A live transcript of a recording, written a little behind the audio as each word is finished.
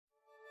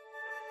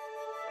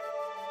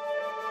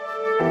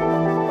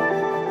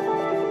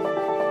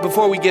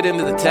Before we get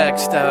into the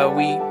text,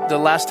 the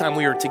last time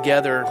we were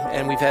together,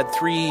 and we've had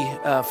three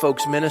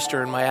folks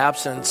minister in my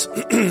absence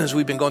as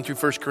we've been going through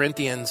 1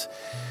 Corinthians.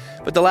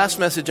 But the last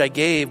message I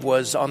gave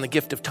was on the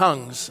gift of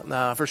tongues,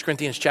 1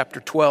 Corinthians chapter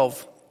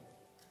 12.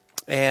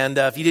 And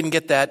if you didn't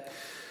get that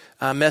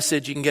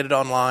message, you can get it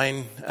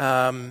online.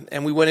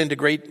 And we went into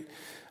great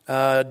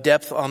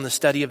depth on the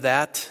study of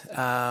that.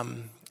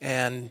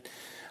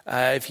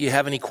 If you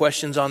have any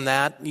questions on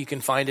that, you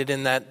can find it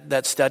in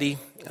that study.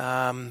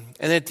 And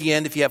at the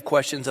end, if you have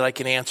questions that I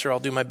can answer, I'll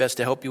do my best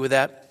to help you with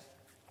that.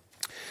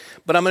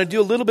 But I'm going to do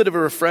a little bit of a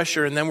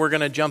refresher, and then we're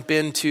going to jump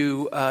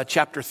into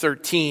chapter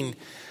 13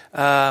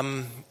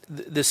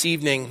 this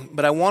evening.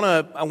 But I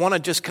want to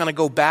just kind of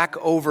go back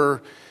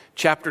over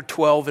chapter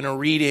 12 in a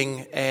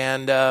reading,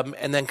 and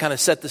then kind of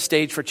set the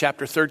stage for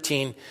chapter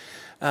 13,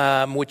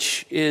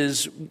 which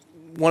is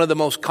one of the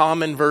most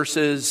common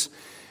verses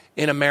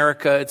in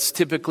America. It's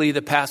typically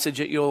the passage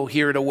that you'll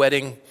hear at a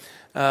wedding.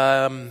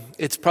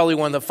 It's probably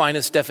one of the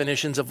finest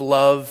definitions of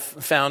love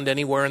found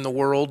anywhere in the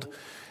world,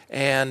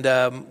 and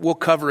we'll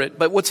cover it.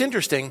 But what's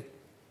interesting,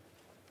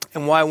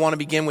 and why I want to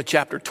begin with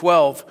chapter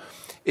 12,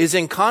 is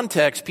in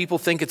context, people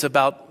think it's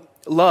about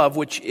love,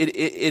 which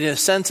in a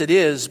sense it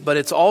is, but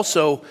it's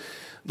also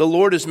the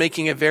Lord is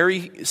making a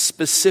very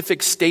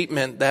specific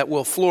statement that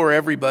will floor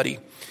everybody,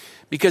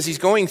 because he's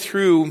going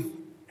through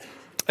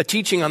a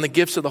teaching on the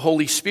gifts of the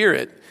Holy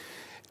Spirit.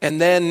 And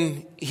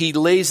then he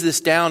lays this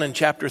down in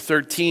chapter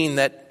 13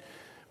 that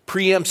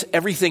preempts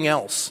everything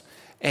else.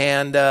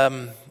 And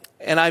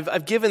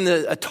I've given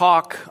a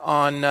talk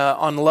on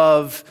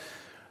love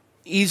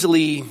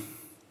easily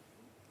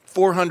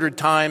 400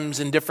 times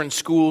in different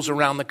schools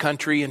around the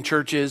country and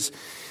churches.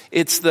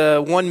 It's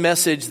the one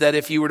message that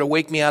if you were to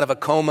wake me out of a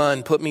coma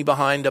and put me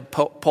behind a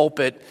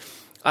pulpit,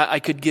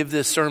 I could give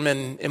this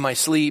sermon in my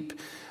sleep.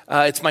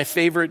 It's my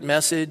favorite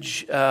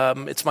message.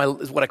 It's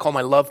what I call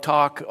my love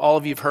talk. All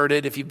of you have heard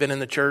it if you've been in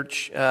the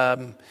church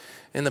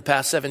in the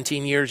past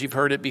 17 years. You've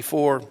heard it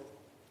before.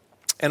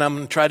 And I'm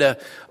going to try to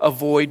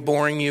avoid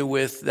boring you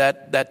with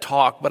that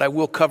talk, but I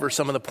will cover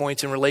some of the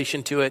points in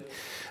relation to it,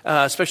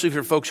 especially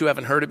for folks who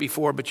haven't heard it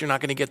before, but you're not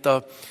going to get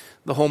the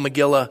whole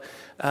Megillah,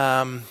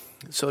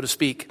 so to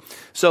speak.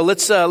 So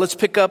let's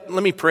pick up.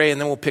 Let me pray, and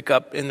then we'll pick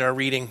up in our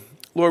reading.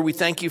 Lord, we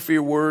thank you for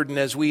your word, and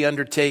as we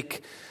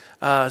undertake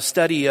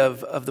study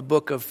of the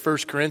book of 1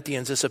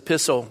 Corinthians, this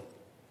epistle,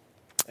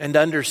 and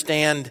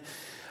understand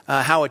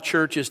how a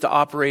church is to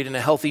operate in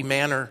a healthy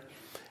manner.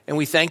 And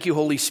we thank you,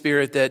 Holy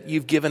Spirit, that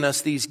you've given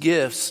us these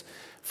gifts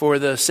for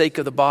the sake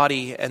of the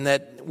body, and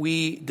that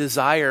we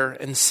desire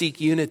and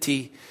seek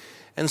unity.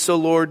 And so,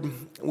 Lord,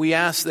 we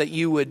ask that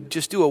you would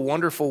just do a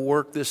wonderful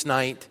work this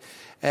night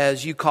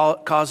as you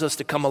cause us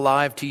to come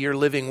alive to your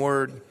living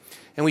word.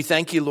 And we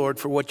thank you, Lord,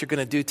 for what you're going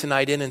to do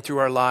tonight in and through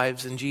our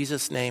lives. In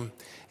Jesus' name,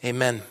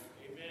 amen.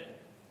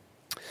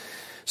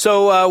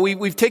 So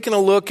we've taken a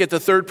look at the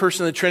third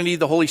person of the Trinity,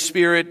 the Holy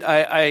Spirit.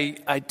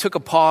 I took a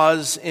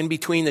pause in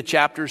between the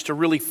chapters to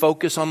really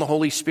focus on the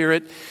Holy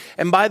Spirit.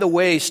 And by the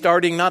way,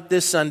 starting not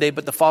this Sunday,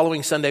 but the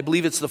following Sunday, I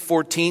believe it's the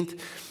 14th,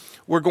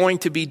 we're going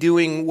to be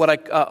doing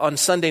on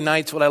Sunday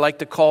nights, what I like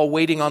to call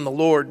waiting on the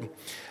Lord.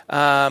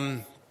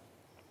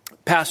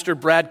 Pastor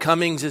Brad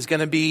Cummings is going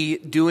to be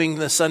doing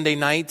the Sunday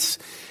nights.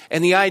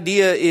 And the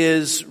idea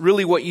is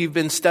really what you've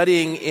been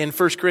studying in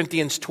 1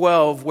 Corinthians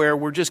 12, where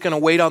we're just going to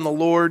wait on the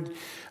Lord.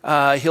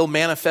 He'll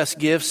manifest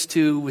gifts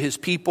to his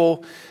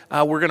people.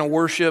 We're going to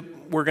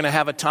worship. We're going to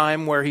have a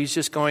time where he's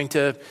just going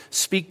to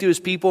speak to his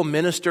people,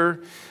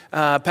 minister.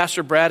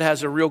 Pastor Brad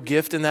has a real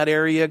gift in that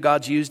area.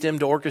 God's used him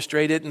to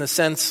orchestrate it in the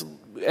sense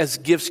as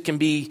gifts can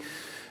be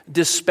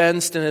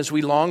dispensed, and as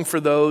we long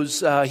for those,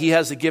 he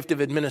has the gift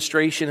of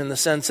administration in the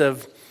sense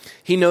of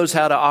he knows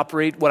how to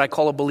operate what I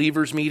call a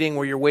believer's meeting,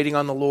 where you're waiting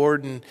on the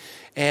Lord.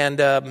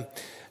 And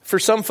for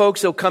some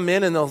folks, they'll come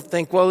in and they'll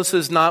think, well, this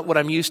is not what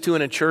I'm used to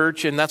in a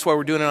church, and that's why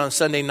we're doing it on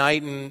Sunday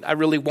night, and I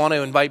really want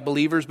to invite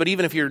believers. But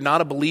even if you're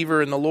not a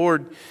believer in the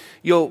Lord,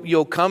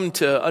 you'll come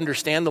to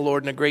understand the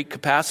Lord in a great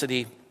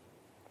capacity.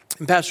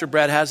 And Pastor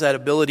Brad has that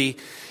ability,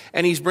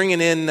 and he's bringing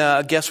in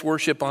guest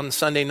worship on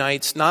Sunday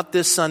nights, not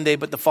this Sunday,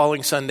 but the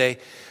following Sunday.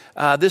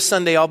 This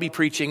Sunday I'll be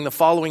preaching. The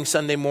following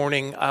Sunday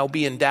morning I'll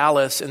be in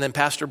Dallas, and then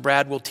Pastor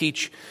Brad will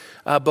teach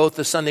both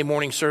the Sunday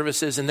morning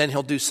services, and then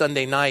he'll do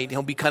Sunday night.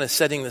 He'll be kind of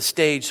setting the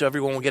stage so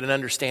everyone will get an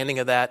understanding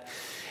of that.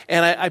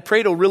 And I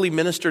pray it'll really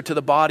minister to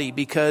the body,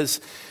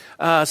 because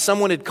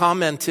someone had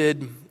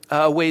commented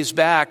a ways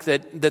back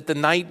that the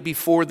night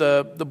before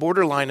the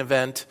Borderline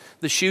event,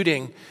 the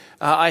shooting,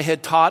 I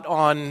had taught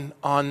on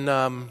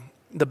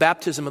the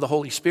baptism of the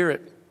Holy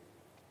Spirit.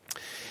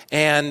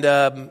 And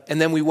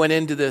then we went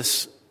into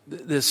this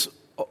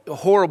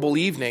horrible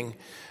evening,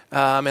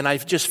 and I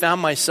just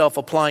found myself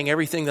applying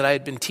everything that I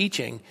had been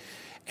teaching.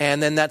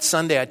 And then that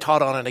Sunday I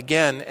taught on it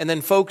again. And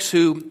then folks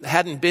who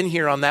hadn't been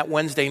here on that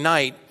Wednesday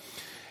night,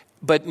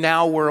 but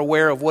now were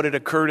aware of what had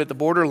occurred at the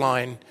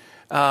Borderline,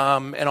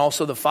 and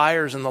also the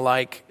fires and the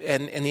like,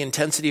 and the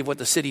intensity of what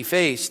the city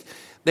faced,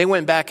 They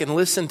went back and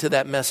listened to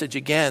that message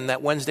again,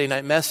 that Wednesday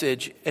night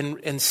message,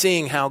 and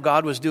seeing how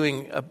God was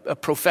doing a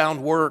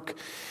profound work.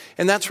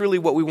 And that's really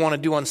what we want to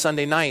do on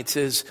Sunday nights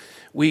is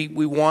we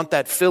want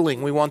that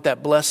filling, we want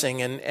that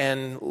blessing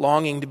and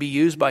longing to be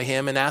used by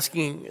Him, and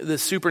asking the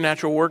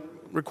supernatural work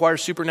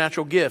requires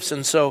supernatural gifts.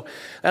 And so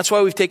that's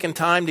why we've taken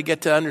time to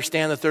get to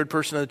understand the third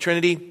person of the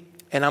Trinity.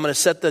 And I'm going to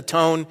set the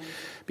tone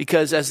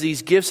because as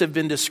these gifts have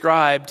been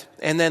described,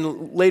 and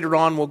then later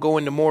on we'll go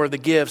into more of the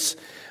gifts,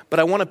 but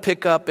I want to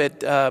pick up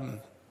at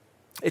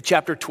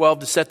chapter 12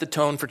 to set the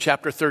tone for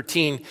chapter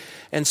 13.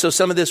 And so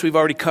some of this we've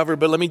already covered,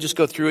 but let me just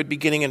go through it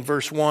beginning in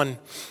verse 1.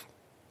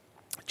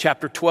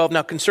 Chapter 12,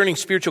 now concerning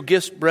spiritual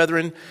gifts,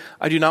 brethren,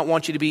 I do not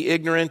want you to be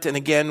ignorant. And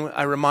again,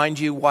 I remind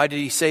you, why did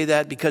he say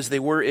that? Because they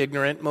were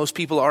ignorant. Most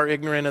people are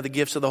ignorant of the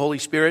gifts of the Holy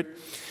Spirit.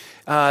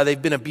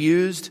 They've been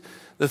abused.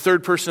 The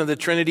third person of the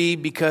Trinity,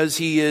 because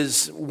he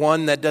is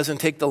one that doesn't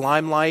take the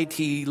limelight,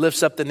 he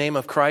lifts up the name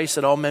of Christ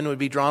that all men would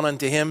be drawn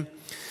unto him.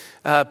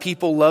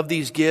 People love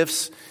these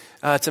gifts.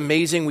 It's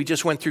amazing. We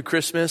just went through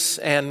Christmas,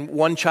 and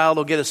one child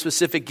will get a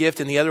specific gift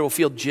and the other will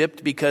feel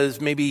gypped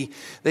because maybe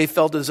they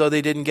felt as though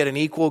they didn't get an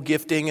equal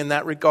gifting in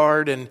that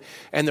regard, and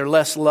they're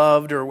less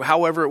loved, or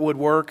however it would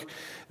work.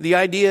 The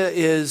idea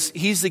is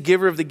he's the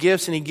giver of the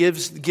gifts, and he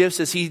gives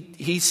gifts as he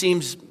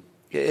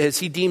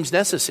deems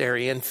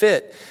necessary and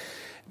fit.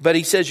 But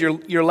he says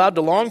you're allowed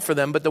to long for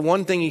them, but the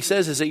one thing he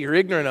says is that you're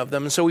ignorant of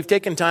them. And so we've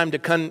taken time to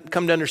come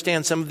to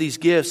understand some of these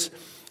gifts.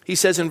 He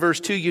says in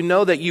verse 2, you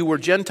know that you were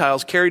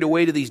Gentiles carried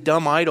away to these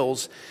dumb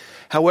idols,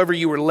 however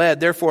you were led.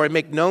 Therefore I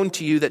make known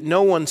to you that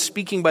no one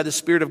speaking by the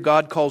Spirit of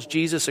God calls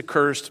Jesus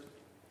accursed,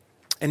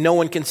 and no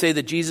one can say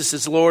that Jesus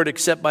is Lord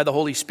except by the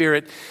Holy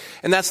Spirit.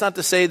 And that's not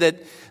to say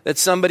that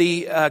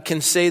somebody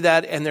can say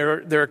that and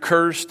they're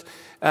accursed.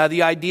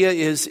 The idea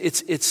is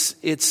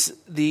it's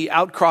the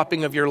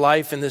outcropping of your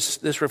life and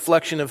this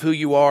reflection of who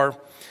you are.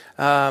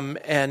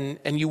 And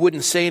you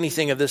wouldn't say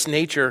anything of this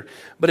nature,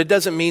 but it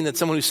doesn't mean that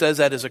someone who says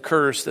that is a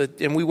curse.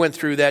 And we went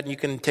through that, and you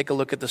can take a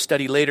look at the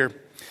study later.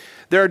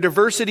 There are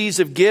diversities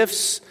of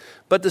gifts,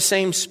 but the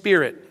same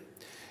Spirit.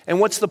 And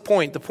what's the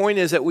point? The point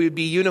is that we would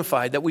be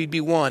unified, that we'd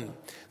be one.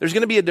 There's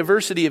going to be a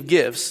diversity of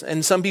gifts,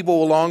 and some people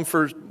will long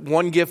for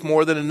one gift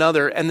more than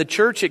another. And the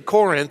church at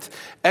Corinth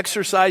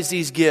exercised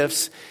these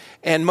gifts,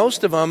 and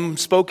most of them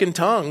spoke in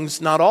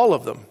tongues, not all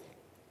of them.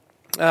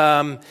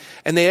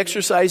 And they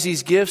exercise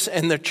these gifts,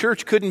 and the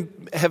church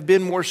couldn't have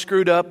been more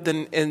screwed up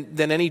than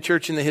any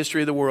church in the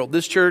history of the world.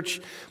 This church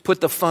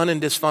put the fun in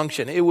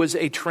dysfunction. It was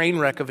a train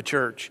wreck of a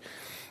church.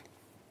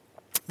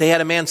 They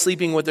had a man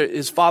sleeping with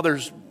his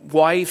father's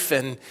wife,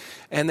 and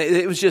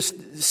it was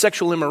just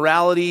sexual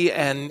immorality,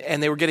 and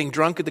they were getting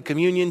drunk at the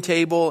communion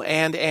table,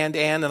 and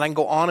I can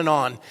go on and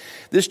on.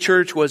 This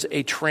church was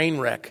a train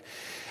wreck.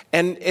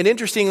 And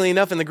interestingly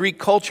enough, in the Greek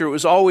culture, it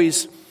was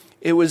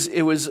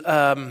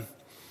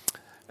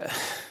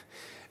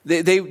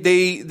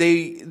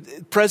They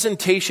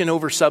presentation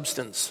over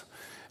substance.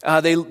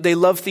 They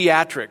love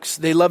theatrics.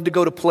 They love to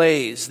go to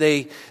plays.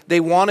 They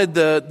wanted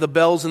the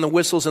bells and the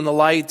whistles and the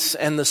lights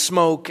and the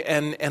smoke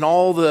and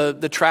all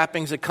the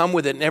trappings that come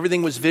with it, and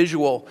everything was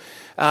visual.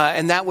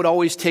 And that would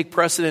always take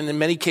precedent in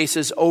many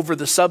cases over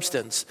the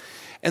substance.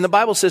 And the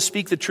Bible says,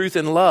 speak the truth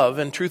in love.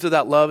 And truth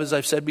without love, as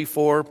I've said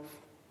before,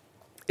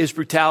 is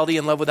brutality,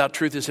 and love without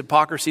truth is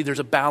hypocrisy. There's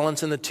a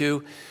balance in the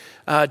two.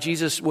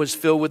 Jesus was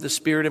filled with the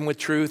Spirit and with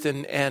truth,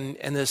 and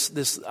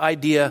this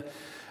idea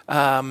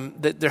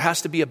that there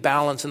has to be a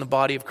balance in the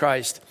body of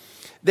Christ.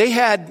 They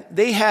had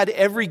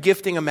every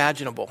gifting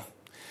imaginable.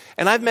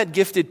 And I've met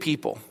gifted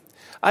people.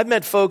 I've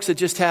met folks that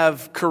just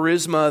have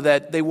charisma,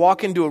 that they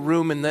walk into a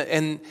room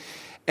and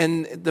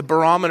the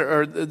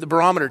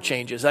barometer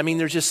changes. I mean,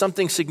 there's just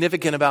something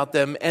significant about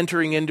them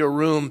entering into a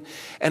room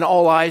and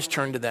all eyes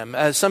turn to them.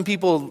 Some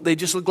people, they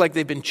just look like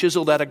they've been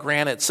chiseled out of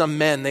granite. Some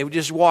men, they would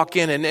just walk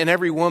in and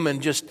every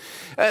woman just,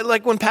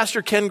 like when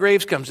Pastor Ken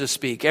Graves comes to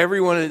speak,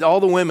 all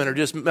the women are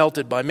just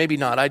melted by, maybe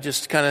not.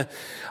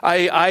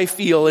 I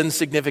feel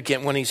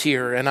insignificant when he's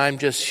here, and I'm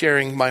just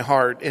sharing my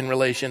heart in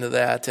relation to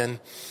that.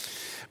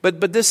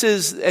 But this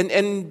is,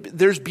 and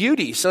there's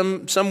beauty.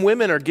 Some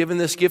women are given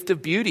this gift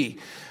of beauty.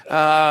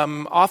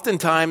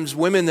 Oftentimes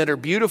women that are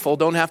beautiful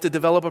don't have to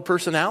develop a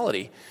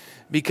personality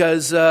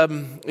because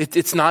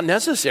it's not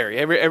necessary.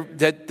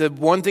 That the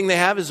one thing they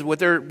have is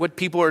what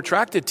people are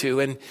attracted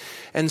to,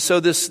 and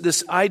so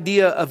this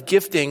idea of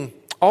gifting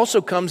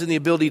also comes in the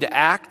ability to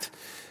act.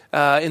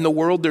 In the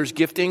world, there's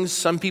giftings.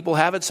 Some people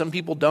have it, some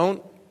people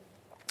don't.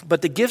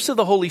 But the gifts of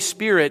the Holy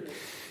Spirit,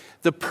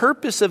 the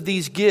purpose of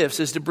these gifts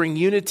is to bring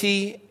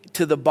unity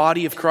to the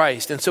body of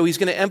Christ. And so he's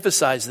going to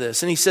emphasize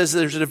this. And he says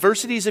there's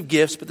diversities of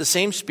gifts, but the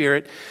same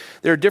Spirit.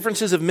 There are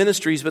differences of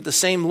ministries, but the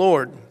same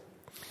Lord.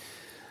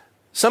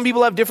 Some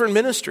people have different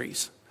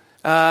ministries.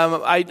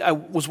 I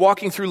was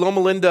walking through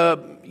Loma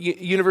Linda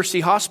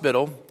University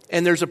Hospital,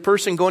 and there's a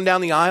person going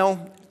down the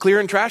aisle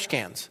clearing trash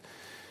cans.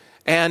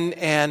 And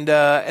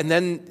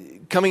then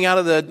coming out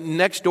of the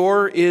next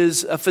door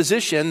is a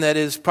physician that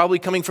is probably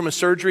coming from a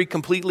surgery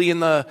completely in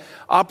the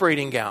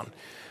operating gown.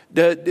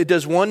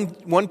 Does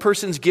one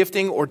person's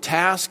gifting or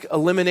task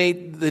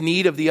eliminate the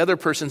need of the other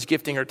person's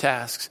gifting or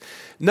tasks?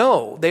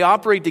 No, they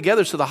operate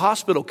together so the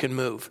hospital can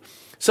move.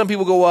 Some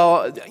people go,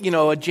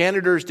 well, a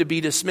janitor is to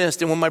be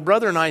dismissed. And when my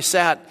brother and I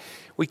sat,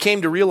 we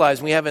came to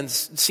realize, we haven't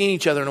seen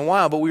each other in a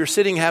while, but we were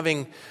sitting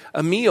having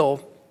a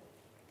meal.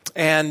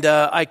 And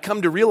I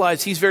come to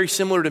realize he's very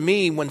similar to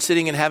me when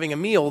sitting and having a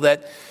meal,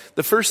 that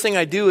the first thing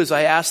I do is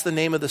I ask the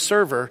name of the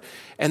server,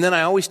 and then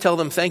I always tell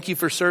them, thank you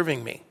for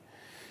serving me.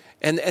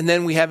 And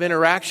then we have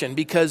interaction,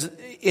 because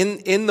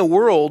in the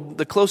world,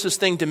 the closest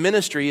thing to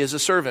ministry is a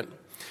servant,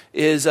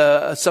 is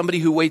somebody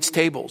who waits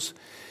tables.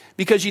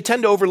 Because you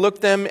tend to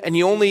overlook them, and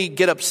you only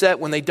get upset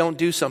when they don't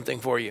do something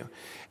for you.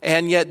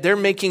 And yet they're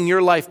making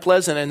your life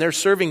pleasant, and they're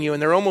serving you,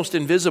 and they're almost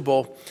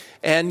invisible.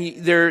 And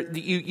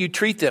you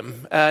treat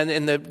them.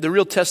 And the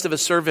real test of a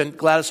servant,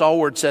 Gladys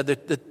Allward said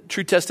that the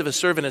true test of a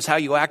servant is how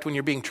you act when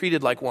you're being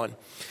treated like one.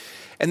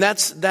 And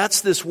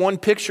that's this one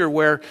picture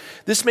where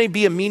this may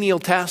be a menial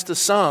task to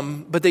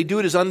some, but they do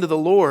it as unto the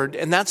Lord.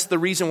 And that's the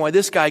reason why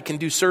this guy can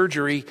do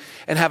surgery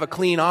and have a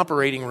clean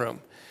operating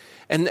room.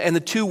 And the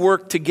two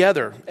work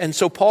together. And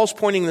so Paul's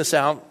pointing this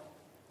out.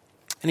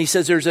 And he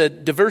says there's a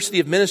diversity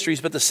of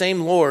ministries, but the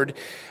same Lord.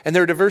 And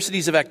there are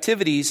diversities of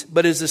activities,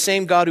 but it is the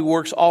same God who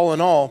works all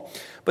in all.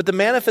 But the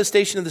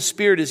manifestation of the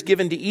Spirit is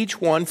given to each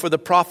one for the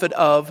profit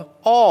of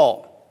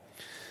all.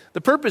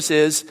 The purpose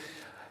is,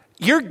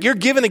 you're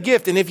given a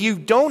gift. And if you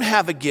don't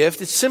have a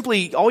gift, it's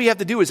simply, all you have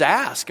to do is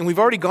ask. And we've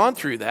already gone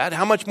through that.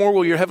 How much more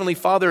will your Heavenly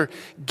Father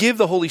give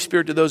the Holy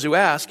Spirit to those who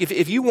ask?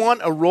 If you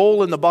want a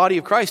role in the body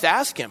of Christ,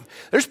 ask Him.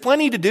 There's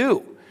plenty to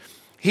do.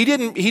 He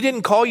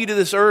didn't call you to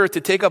this earth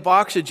to take up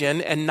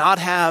oxygen and not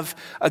have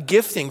a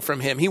gifting from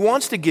Him. He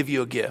wants to give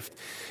you a gift.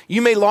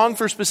 You may long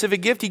for a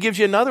specific gift. He gives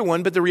you another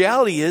one. But the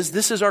reality is,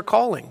 this is our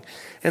calling.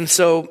 And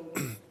so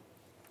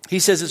he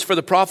says it's for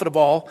the profit of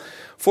all.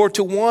 For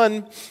to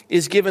one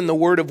is given the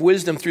word of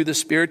wisdom through the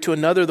Spirit, to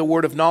another the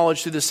word of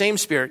knowledge through the same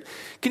Spirit.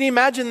 Can you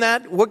imagine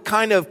that? What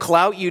kind of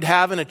clout you'd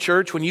have in a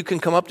church when you can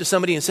come up to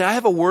somebody and say, I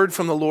have a word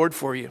from the Lord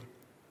for you.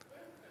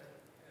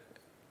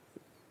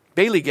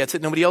 Bailey gets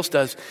it. Nobody else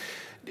does.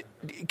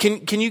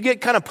 Can you get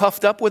kind of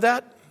puffed up with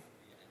that?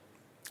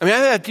 I mean,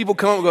 I've had people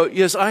come up and go,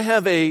 yes, I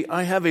have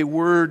a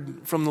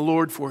word from the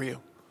Lord for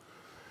you.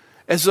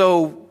 As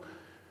though,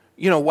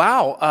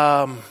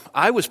 wow,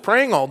 I was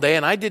praying all day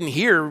and I didn't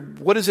hear,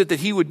 what is it that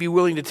He would be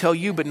willing to tell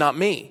you but not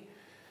me?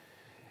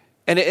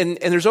 And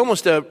there's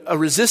almost a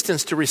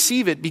resistance to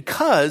receive it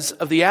because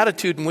of the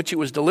attitude in which it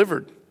was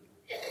delivered.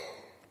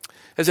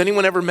 Has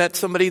anyone ever met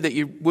somebody that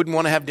you wouldn't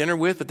want to have dinner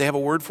with, but they have a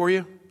word for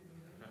you?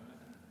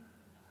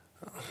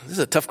 This is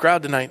a tough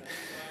crowd tonight.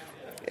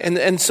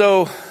 And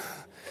so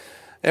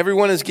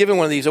everyone is given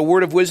one of these, a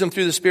word of wisdom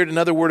through the Spirit,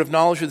 another word of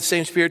knowledge through the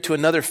same Spirit, to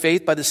another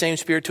faith by the same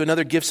Spirit, to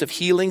another gifts of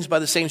healings by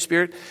the same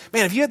Spirit.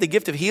 Man, if you had the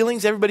gift of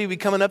healings, everybody would be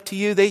coming up to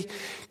you.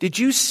 Did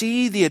you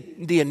see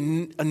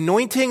the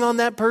anointing on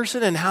that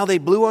person and how they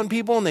blew on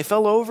people and they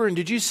fell over? And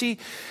did you see,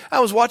 I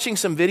was watching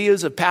some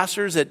videos of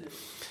pastors that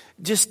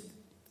just,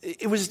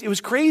 it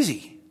was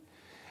crazy.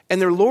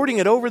 And they're lording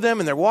it over them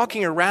and they're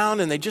walking around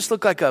and they just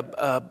look like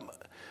a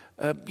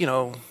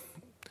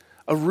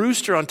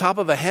rooster on top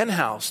of a hen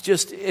house,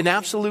 just in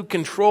absolute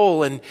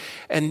control. And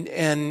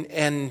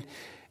it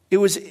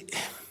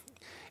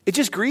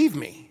just grieved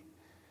me.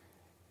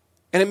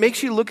 And it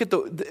makes you look at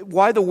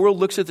why the world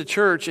looks at the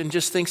church and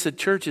just thinks that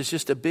church is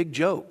just a big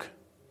joke.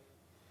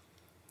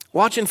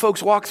 Watching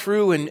folks walk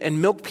through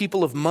and milk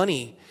people of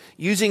money,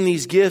 using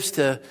these gifts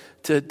to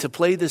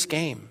play this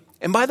game.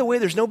 And by the way,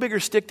 there's no bigger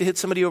stick to hit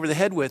somebody over the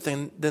head with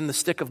than the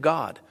stick of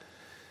God.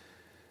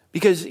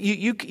 Because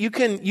you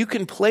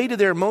can play to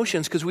their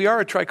emotions, because we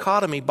are a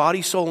trichotomy,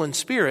 body, soul, and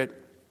spirit.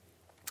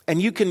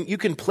 And you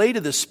can play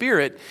to the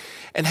Spirit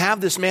and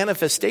have this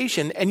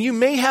manifestation, and you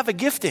may have a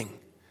gifting.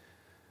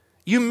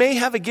 You may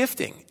have a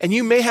gifting, and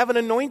you may have an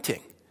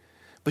anointing.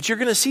 But you're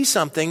going to see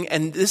something,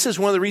 and this is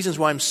one of the reasons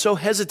why I'm so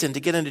hesitant to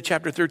get into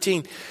chapter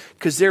 13,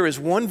 because there is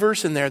one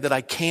verse in there that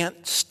I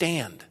can't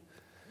stand.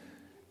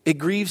 It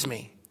grieves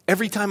me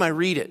every time I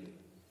read it.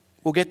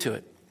 We'll get to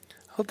it.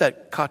 I hope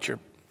that caught your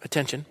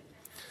attention.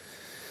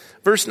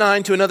 Verse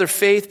 9, to another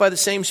faith by the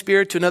same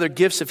Spirit, to another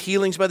gifts of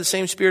healings by the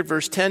same Spirit.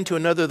 Verse 10, to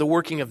another the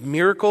working of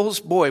miracles.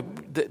 Boy,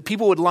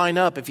 people would line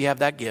up if you have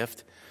that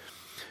gift.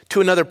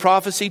 To another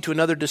prophecy, to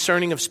another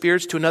discerning of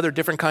spirits, to another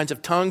different kinds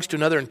of tongues, to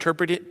another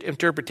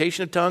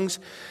interpretation of tongues.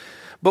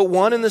 But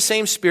one and the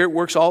same Spirit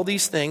works all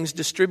these things,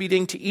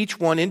 distributing to each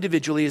one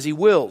individually as He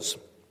wills.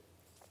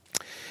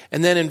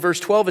 And then in verse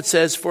 12 it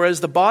says, for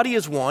as the body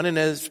is one and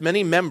has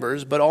many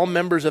members, but all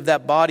members of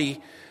that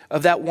body,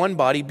 of that one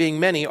body,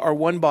 being many, are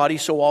one body,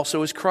 so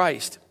also is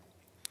Christ.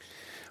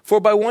 For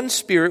by one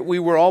Spirit we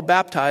were all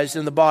baptized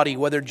in the body,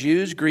 whether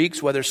Jews,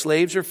 Greeks, whether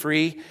slaves or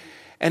free,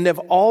 and have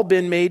all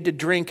been made to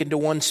drink into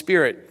one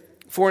Spirit.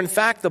 For in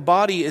fact the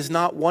body is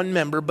not one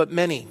member, but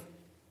many.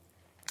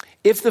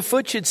 If the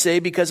foot should say,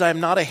 because I am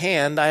not a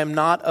hand, I am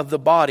not of the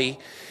body,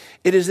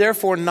 it is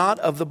therefore not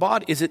of the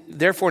body. Is it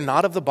therefore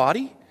not of the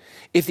body?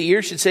 If the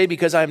ear should say,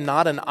 because I am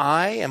not an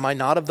eye, am I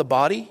not of the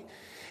body?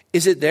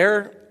 Is it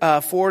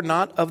therefore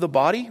not of the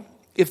body?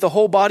 If the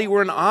whole body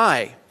were an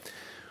eye,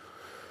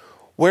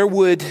 where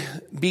would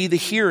be the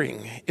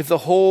hearing? If the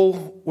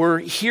whole were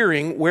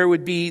hearing, where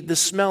would be the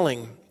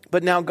smelling?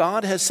 But now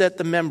God has set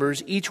the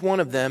members, each one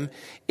of them,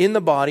 in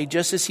the body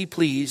just as he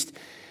pleased.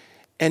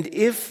 And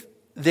if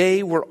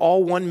they were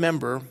all one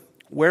member,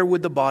 where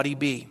would the body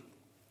be?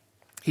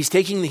 He's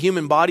taking the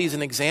human body as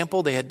an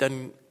example. They had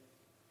done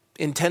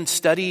intense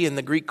study in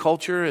the Greek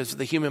culture as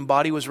the human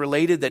body was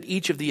related, that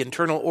each of the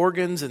internal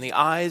organs and the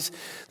eyes,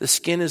 the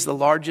skin is the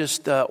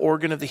largest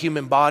organ of the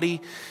human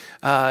body.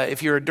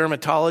 If you're a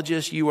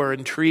dermatologist, you are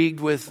intrigued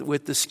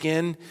with the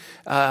skin.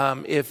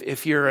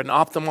 If you're an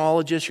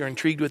ophthalmologist, you're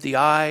intrigued with the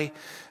eye.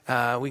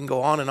 We can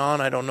go on and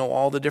on. I don't know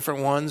all the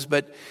different ones,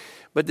 but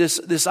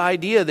this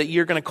idea that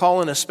you're going to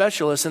call in a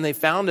specialist, and they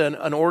found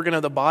an organ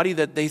of the body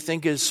that they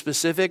think is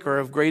specific or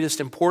of greatest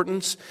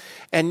importance,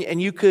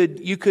 and you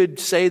could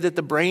say that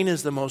the brain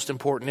is the most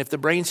important. If the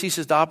brain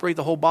ceases to operate,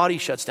 the whole body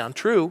shuts down.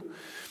 True,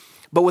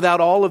 but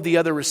without all of the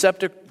other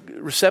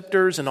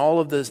receptors and all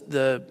of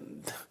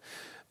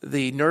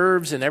the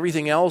nerves and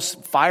everything else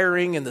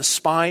firing, and the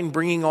spine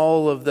bringing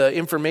all of the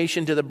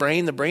information to the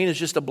brain is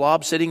just a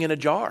blob sitting in a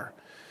jar.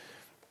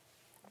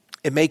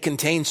 It may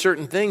contain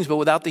certain things, but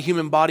without the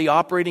human body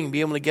operating and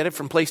being able to get it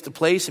from place to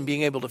place and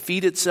being able to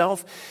feed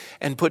itself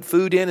and put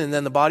food in, and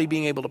then the body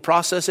being able to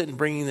process it and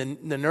bringing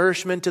the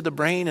nourishment to the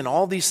brain and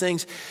all these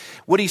things,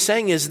 what he's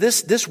saying is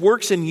this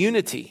works in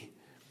unity.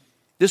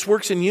 This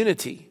works in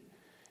unity.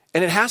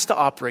 And it has to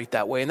operate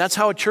that way. And that's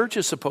how a church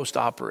is supposed to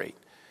operate.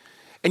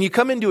 And you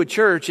come into a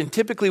church, and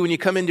typically when you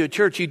come into a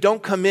church, you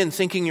don't come in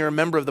thinking you're a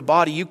member of the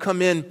body. You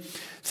come in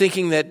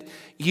thinking that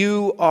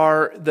you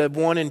are the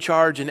one in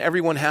charge and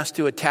everyone has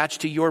to attach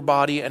to your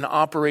body and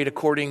operate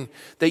according,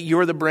 that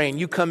you're the brain.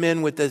 You come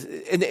in with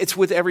and it's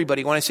with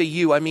everybody. When I say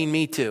you, I mean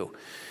me too.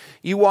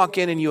 You walk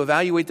in and you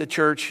evaluate the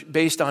church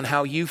based on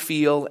how you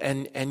feel,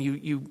 and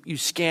you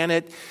scan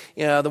it.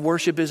 You know, the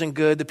worship isn't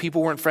good. The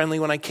people weren't friendly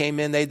when I came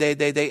in.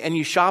 They and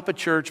you shop a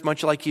church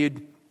much like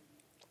you'd,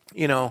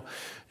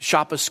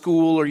 shop a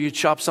school or you'd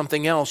shop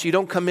something else. You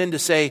don't come in to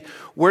say,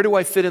 where do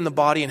I fit in the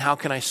body and how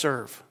can I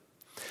serve?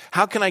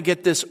 How can I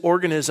get this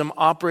organism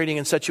operating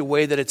in such a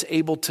way that it's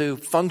able to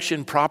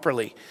function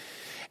properly?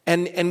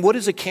 And what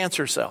is a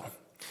cancer cell?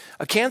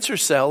 A cancer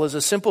cell is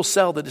a simple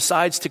cell that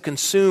decides to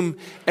consume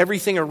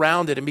everything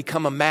around it and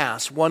become a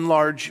mass, one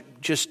large,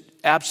 just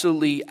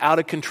absolutely out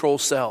of control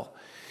cell.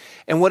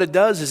 And what it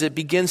does is it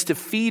begins to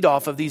feed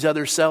off of these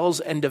other cells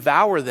and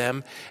devour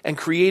them and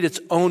create its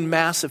own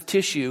mass of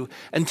tissue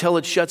until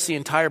it shuts the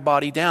entire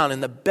body down.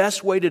 And the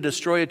best way to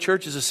destroy a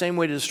church is the same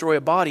way to destroy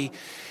a body.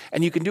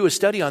 And you can do a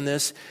study on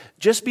this.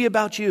 Just be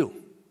about you.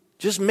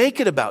 Just make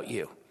it about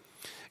you.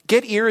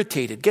 Get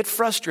irritated. Get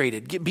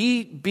frustrated.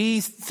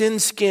 Be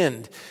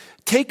thin-skinned.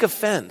 Take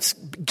offense.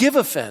 Give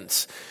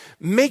offense.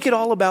 Make it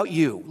all about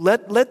you.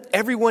 Let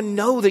everyone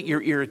know that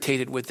you're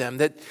irritated with them.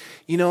 That,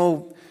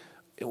 you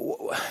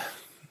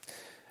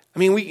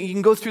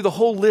can go through the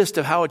whole list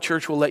of how a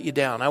church will let you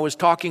down. I was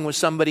talking with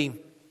somebody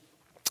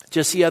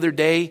just the other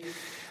day,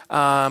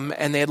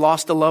 and they had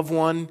lost a loved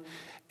one,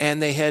 and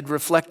they had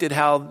reflected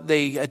how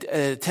they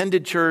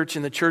attended church,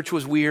 and the church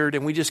was weird,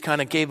 and we just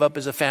kind of gave up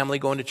as a family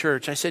going to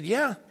church. I said,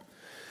 yeah,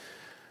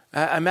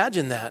 I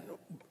imagine that.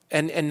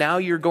 And now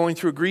you're going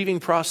through a grieving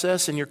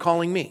process, and you're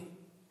calling me.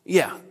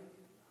 Yeah.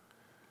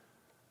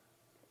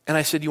 And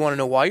I said, you want to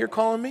know why you're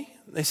calling me?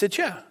 They said,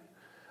 yeah.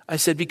 I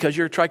said, because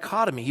you're a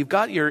trichotomy. You've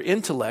got your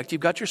intellect,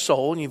 you've got your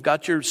soul, and you've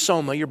got your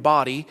soma, your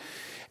body,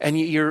 and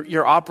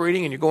you're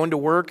operating and you're going to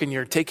work and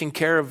you're taking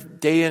care of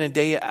day in and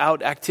day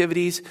out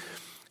activities.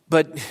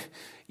 But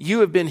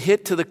you have been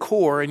hit to the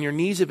core and your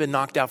knees have been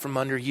knocked out from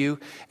under you.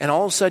 And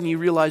all of a sudden you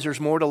realize there's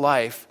more to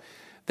life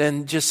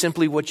than just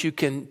simply what you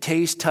can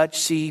taste, touch,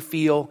 see,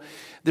 feel.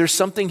 There's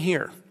something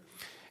here.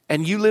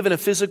 And you live in a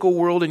physical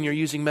world and you're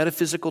using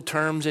metaphysical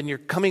terms and you're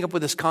coming up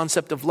with this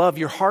concept of love.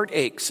 Your heart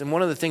aches. And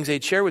one of the things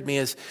they'd share with me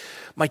is,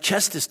 my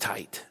chest is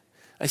tight.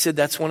 I said,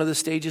 that's one of the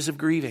stages of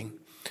grieving.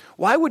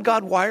 Why would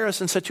God wire us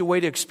in such a way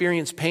to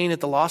experience pain at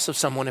the loss of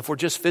someone if we're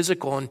just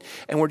physical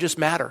and we're just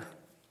matter?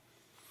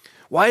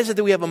 Why is it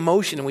that we have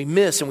emotion and we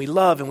miss and we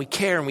love and we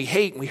care and we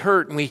hate and we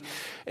hurt and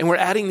we're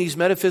adding these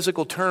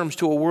metaphysical terms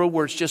to a world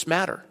where it's just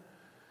matter?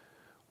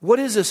 What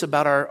is this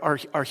about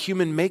our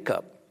human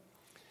makeup?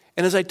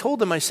 And as I told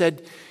them, I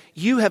said,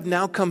 you have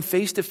now come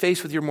face to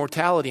face with your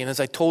mortality. And as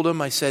I told them,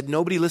 I said,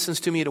 nobody listens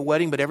to me at a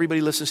wedding, but everybody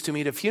listens to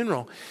me at a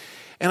funeral.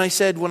 And I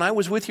said, when I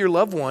was with your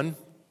loved one,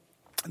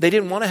 they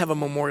didn't want to have a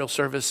memorial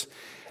service.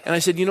 And I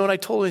said, you know what I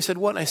told them? I said,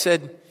 what? And I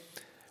said,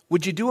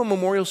 would you do a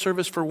memorial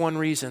service for one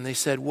reason? They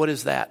said, what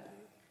is that?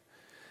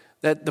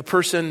 That the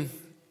person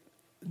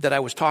that I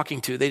was talking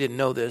to, they didn't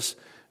know this,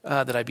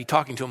 that I'd be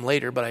talking to them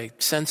later, but I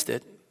sensed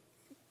it.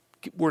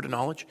 Word of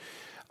knowledge.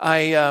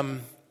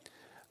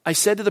 I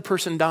said to the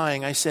person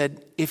dying, I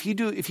said, if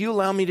you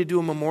allow me to do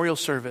a memorial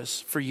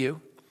service for you,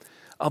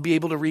 I'll be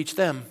able to reach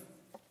them.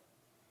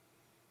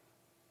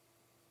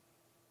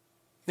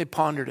 They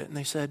pondered it and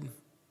they said,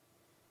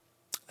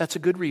 that's a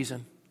good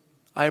reason.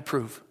 I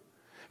approve.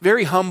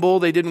 Very humble.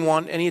 They didn't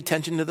want any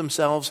attention to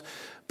themselves,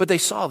 but they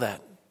saw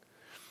that.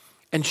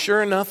 And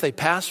sure enough, they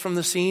pass from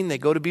the scene. They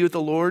go to be with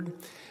the Lord.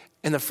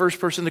 And the first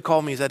person to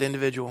call me is that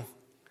individual.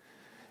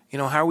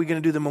 How are we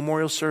going to do the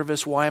memorial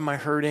service? Why am I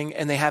hurting?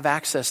 And they have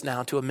access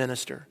now to a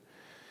minister.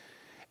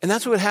 And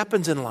that's what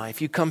happens in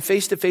life. You come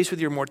face to face with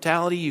your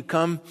mortality. You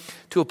come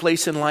to a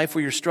place in life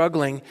where you're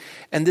struggling.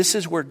 And this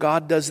is where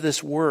God does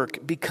this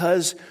work,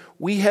 because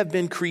we have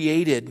been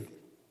created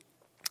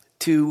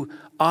to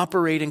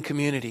operate in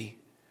community.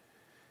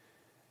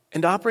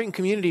 And to operate in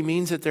community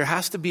means that there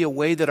has to be a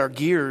way that our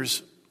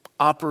gears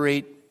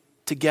operate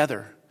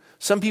together.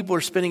 Some people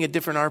are spinning at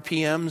different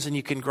RPMs and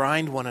you can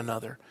grind one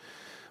another.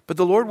 But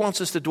the Lord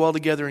wants us to dwell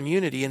together in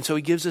unity, and so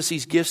He gives us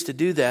these gifts to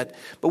do that.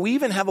 But we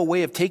even have a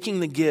way of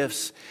taking the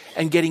gifts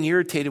and getting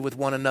irritated with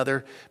one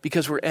another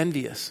because we're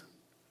envious.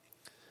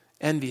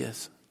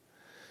 Envious.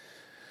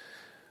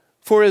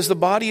 For as the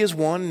body is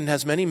one and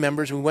has many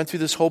members, we went through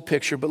this whole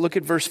picture, but look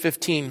at verse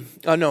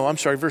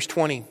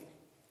 20.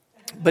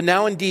 But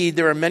now indeed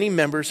there are many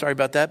members,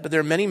 but there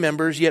are many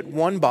members, yet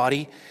one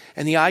body,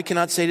 and the eye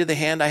cannot say to the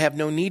hand, I have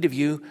no need of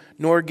you,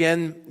 nor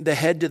again the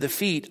head to the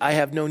feet, I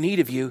have no need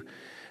of you.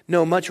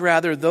 No, much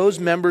rather, those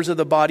members of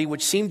the body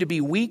which seem to be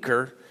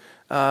weaker,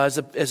 as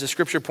the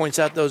scripture points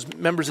out, those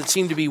members that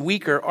seem to be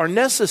weaker are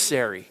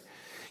necessary.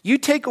 You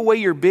take away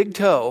your big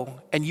toe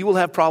and you will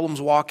have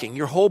problems walking.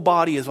 Your whole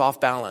body is off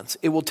balance.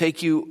 It will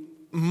take you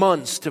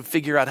months to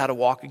figure out how to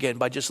walk again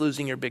by just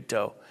losing your big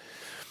toe.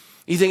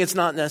 You think it's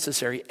not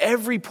necessary.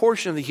 Every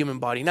portion of the human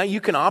body. Now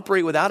you can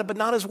operate without it, but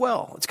not as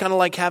well. It's kind of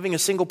like having a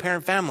single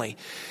parent family.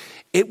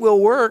 It will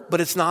work, but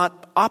it's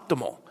not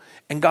optimal.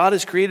 And God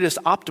has created us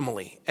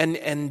optimally.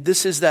 And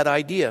this is that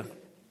idea.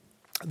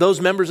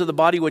 Those members of the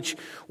body which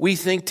we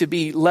think to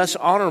be less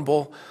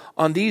honorable,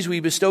 on these we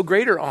bestow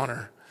greater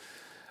honor.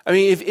 I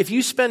mean, if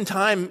you spend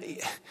time,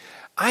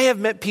 I have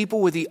met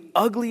people with the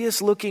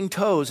ugliest looking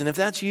toes. And if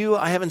that's you,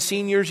 I haven't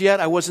seen yours yet.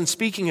 I wasn't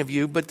speaking of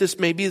you, but this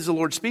maybe is the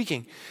Lord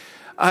speaking.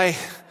 I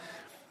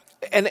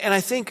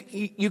think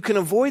you can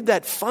avoid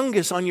that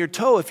fungus on your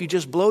toe if you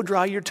just blow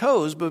dry your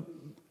toes, but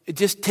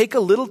just take a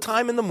little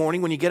time in the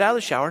morning when you get out of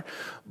the shower,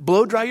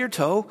 blow dry your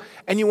toe,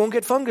 and you won't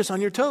get fungus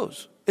on your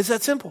toes. It's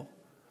that simple.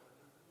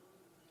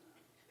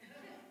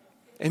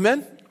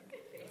 Amen?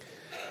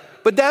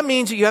 But that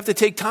means that you have to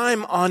take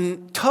time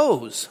on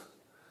toes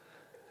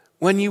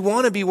when you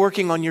want to be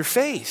working on your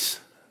face,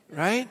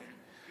 right?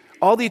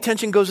 All the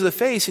attention goes to the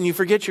face and you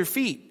forget your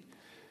feet.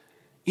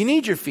 You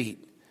need your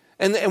feet.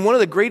 And one of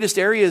the greatest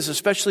areas,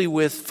 especially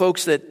with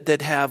folks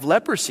that have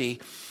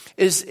leprosy,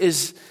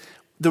 is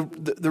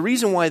the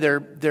reason why their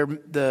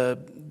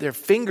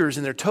fingers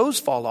and their toes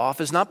fall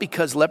off is not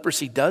because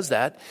leprosy does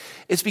that.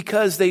 It's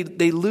because they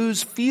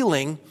lose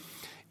feeling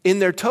in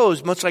their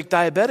toes, much like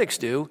diabetics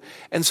do.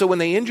 And so when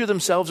they injure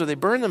themselves or they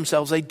burn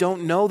themselves, they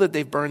don't know that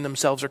they've burned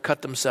themselves or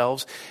cut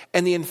themselves.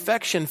 And the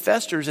infection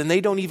festers and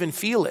they don't even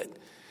feel it.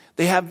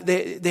 They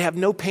have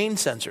no pain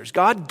sensors.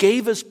 God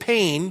gave us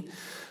pain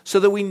so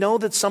that we know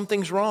that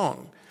something's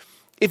wrong.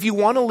 If you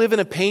want to live in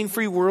a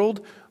pain-free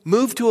world,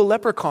 move to a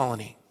leper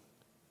colony.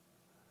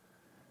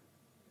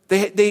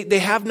 They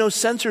have no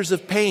sensors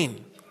of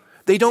pain.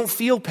 They don't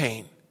feel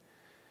pain.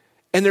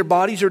 And their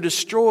bodies are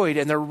destroyed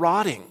and they're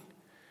rotting.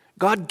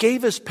 God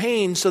gave us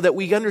pain so that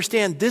we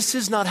understand this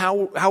is not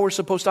how we're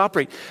supposed to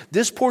operate.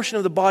 This portion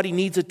of the body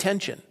needs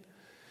attention.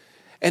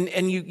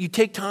 And you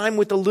take time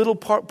with the little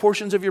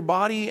portions of your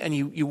body and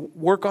you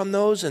work on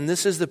those. And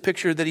this is the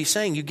picture that he's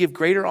saying. You give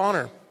greater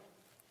honor.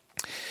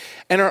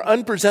 And our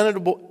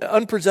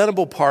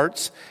unpresentable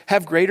parts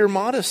have greater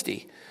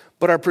modesty.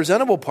 But our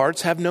presentable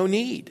parts have no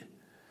need.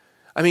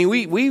 I mean,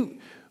 we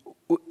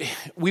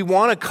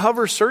want to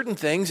cover certain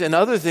things and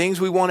other things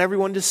we want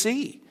everyone to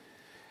see.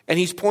 And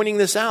he's pointing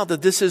this out,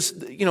 that this is,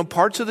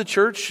 parts of the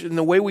church and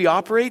the way we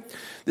operate,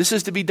 this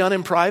is to be done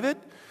in private.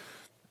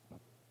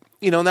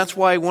 And that's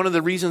why one of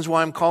the reasons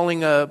why I'm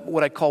calling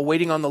what I call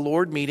waiting on the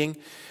Lord meeting,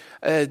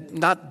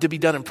 not to be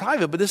done in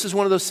private, but this is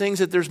one of those things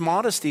that there's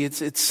modesty.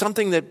 It's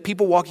something that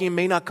people walking in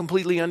may not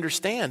completely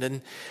understand.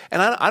 And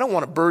I don't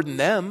want to burden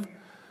them.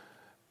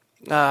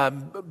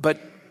 But,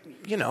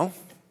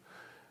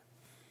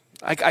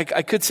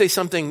 I could say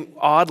something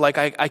odd, like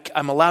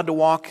I'm allowed to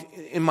walk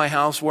in my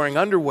house wearing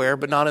underwear,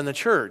 but not in the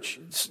church.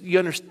 You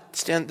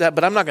understand that?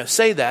 But I'm not going to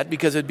say that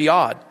because it'd be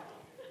odd.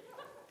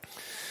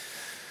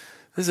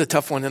 This is a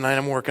tough one tonight.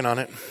 I'm working on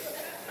it.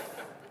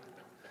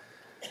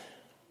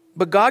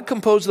 But God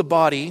composed the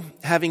body,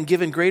 having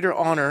given greater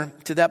honor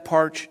to that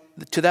part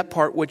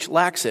which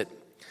lacks it,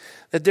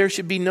 that there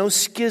should be no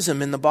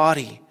schism in the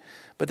body,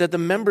 but that the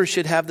members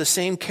should have the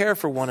same care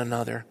for one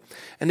another.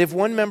 And if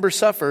one member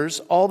suffers,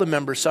 all the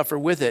members suffer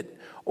with it.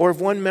 Or if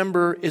one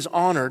member is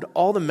honored,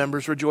 all the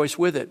members rejoice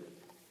with it.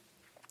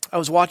 I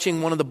was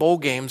watching one of the bowl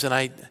games, and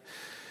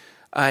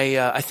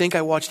I think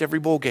I watched every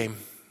bowl game.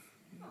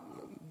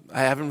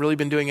 I haven't really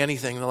been doing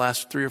anything in the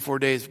last 3 or 4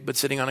 days but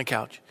sitting on a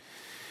couch.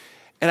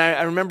 And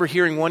I remember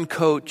hearing one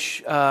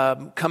coach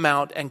come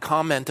out and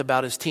comment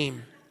about his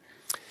team.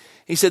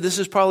 He said, this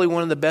is probably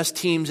one of the best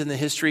teams in the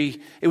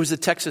history. It was the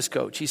Texas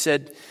coach. He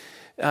said,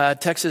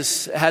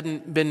 Texas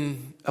hadn't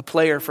been a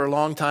player for a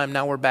long time.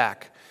 Now we're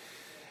back.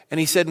 And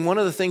he said, one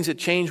of the things that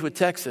changed with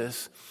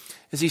Texas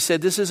is he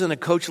said, this isn't a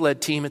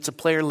coach-led team. It's a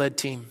player-led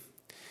team.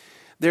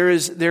 There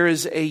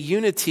is a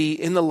unity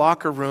in the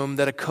locker room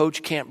that a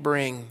coach can't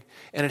bring.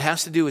 And it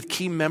has to do with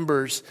key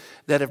members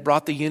that have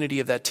brought the unity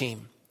of that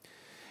team.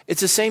 It's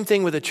the same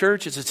thing with a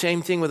church. It's the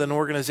same thing with an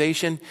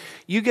organization.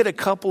 You get a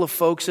couple of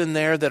folks in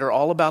there that are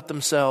all about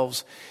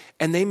themselves,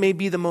 and they may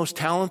be the most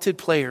talented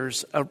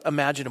players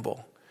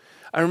imaginable.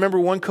 I remember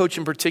one coach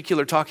in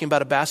particular talking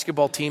about a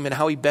basketball team and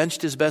how he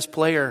benched his best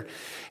player,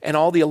 and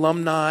all the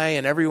alumni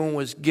and everyone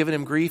was giving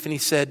him grief. And he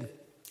said,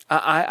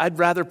 I'd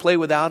rather play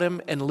without him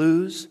and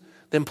lose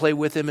than play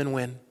with him and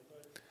win.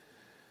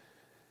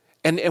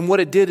 And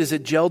what it did is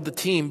it gelled the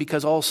team,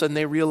 because all of a sudden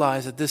they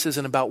realized that this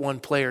isn't about one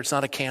player. It's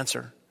not a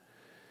cancer.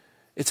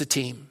 It's a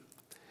team.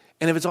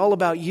 And if it's all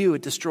about you,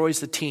 it destroys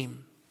the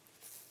team.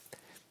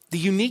 The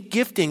unique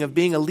gifting of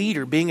being a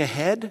leader, being a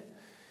head,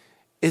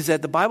 is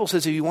that the Bible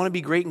says if you want to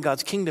be great in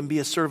God's kingdom, be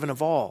a servant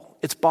of all.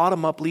 It's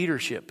bottom-up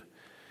leadership.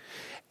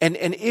 And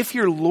if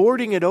you're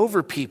lording it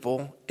over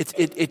people,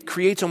 it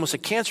creates almost a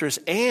cancerous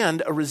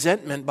and a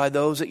resentment by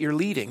those that you're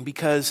leading,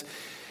 because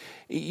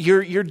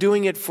you're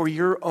doing it for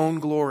your own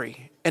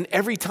glory. And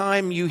every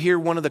time you hear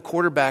one of the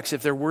quarterbacks,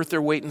 if they're worth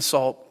their weight in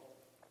salt,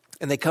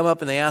 and they come up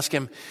and they ask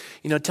him,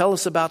 tell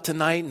us about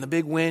tonight and the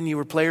big win. You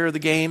were player of the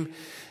game. And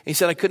he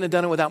said, I couldn't have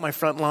done it without my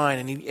front line.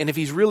 And if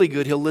he's really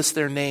good, he'll list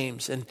their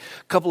names. And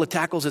a couple of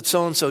tackles that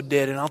so-and-so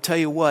did. And I'll tell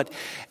you what.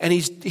 And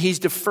he's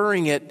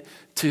deferring it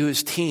to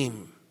his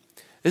team.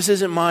 This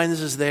isn't mine,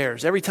 this is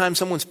theirs. Every time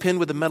someone's pinned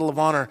with the Medal of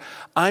Honor,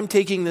 I'm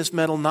taking this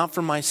medal not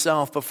for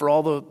myself, but for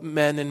all the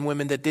men and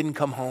women that didn't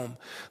come home.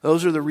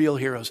 Those are the real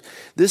heroes.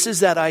 This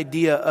is that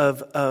idea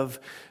of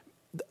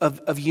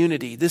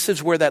unity. This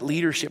is where that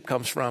leadership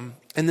comes from.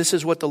 And this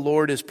is what the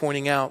Lord is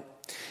pointing out.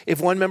 If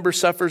one member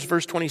suffers,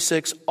 verse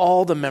 26,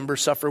 all the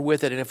members suffer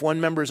with it. And if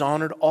one member is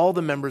honored, all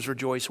the members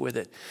rejoice with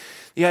it.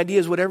 The idea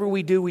is whatever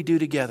we do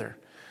together.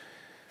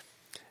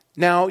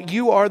 Now,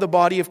 you are the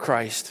body of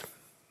Christ.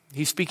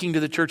 He's speaking to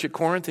the church at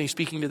Corinth, and he's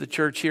speaking to the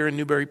church here in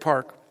Newbury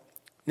Park.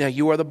 Now,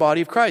 you are the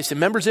body of Christ, and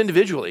members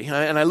individually.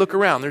 And I look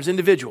around, there's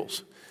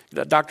individuals.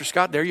 Dr.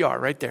 Scott, there you are,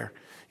 right there.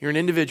 You're an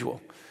individual.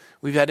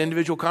 We've had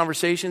individual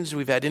conversations.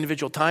 We've had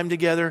individual time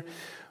together.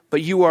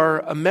 But you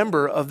are a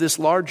member of this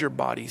larger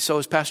body. So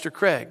is Pastor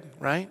Craig,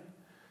 right?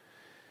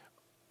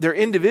 They're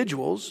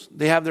individuals.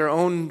 They have their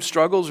own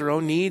struggles, their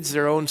own needs,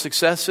 their own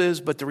successes.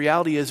 But the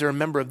reality is they're a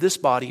member of this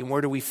body. And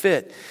where do we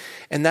fit?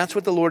 And that's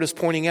what the Lord is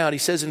pointing out. He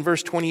says in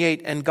verse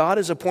 28, and God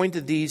has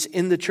appointed these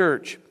in the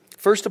church.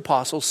 First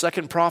apostles,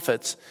 second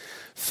prophets,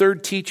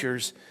 third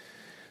teachers.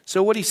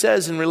 So what he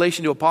says in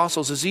relation to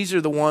apostles is these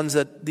are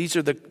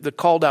the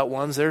called out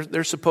ones.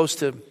 They're supposed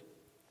to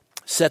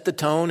set the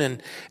tone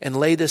and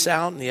lay this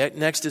out. And the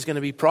next is going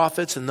to be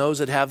prophets, and those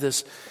that have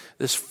this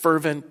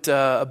fervent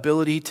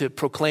ability to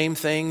proclaim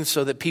things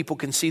so that people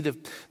can see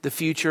the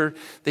future.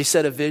 They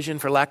set a vision.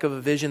 For lack of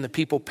a vision, the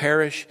people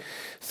perish.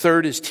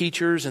 Third is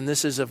teachers, and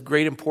this is of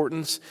great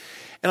importance.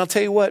 And I'll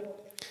tell you what,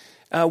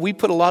 we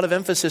put a lot of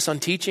emphasis on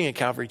teaching at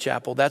Calvary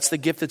Chapel. That's the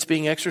gift that's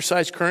being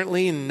exercised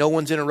currently, and no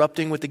one's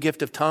interrupting with the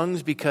gift of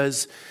tongues,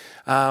 because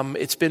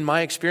it's been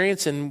my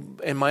experience and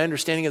my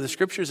understanding of the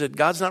scriptures that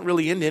God's not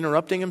really into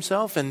interrupting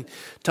himself, and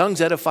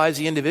tongues edifies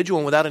the individual,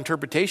 and without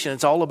interpretation,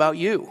 it's all about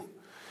you.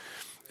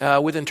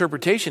 With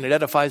interpretation, it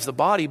edifies the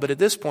body, but at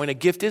this point, a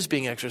gift is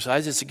being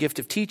exercised. It's a gift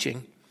of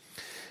teaching.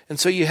 And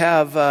so you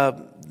have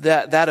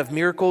that of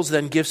miracles,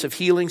 then gifts of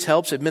healings,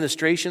 helps,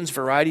 administrations,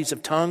 varieties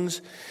of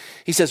tongues.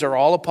 He says, are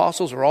all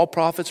apostles, are all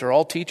prophets, are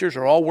all teachers,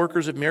 are all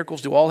workers of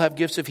miracles? Do all have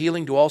gifts of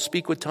healing? Do all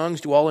speak with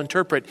tongues? Do all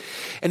interpret?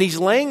 And he's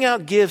laying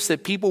out gifts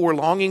that people were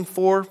longing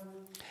for,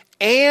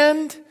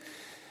 and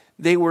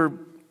they were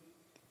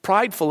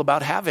prideful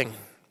about having.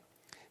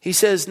 He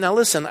says, now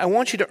listen, I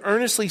want you to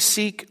earnestly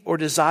seek or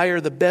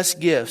desire the best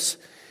gifts,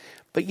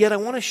 but yet I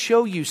want to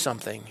show you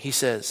something, he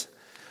says.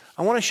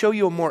 I want to show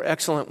you a more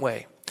excellent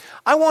way.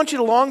 I want you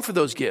to long for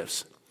those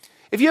gifts.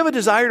 If you have a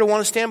desire to want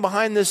to stand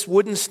behind this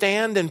wooden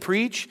stand and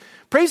preach,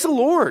 praise the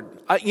Lord.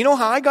 You know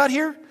how I got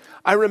here?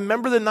 I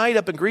remember the night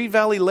up in Green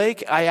Valley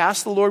Lake, I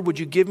asked the Lord, would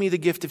you give me the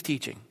gift of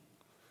teaching?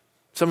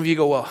 Some of you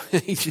go, well,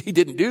 he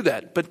didn't do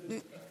that. But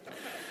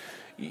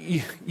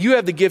you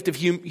have the gift of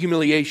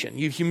humiliation.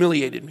 You've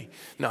humiliated me.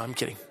 No, I'm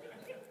kidding.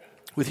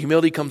 With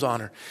humility comes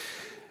honor.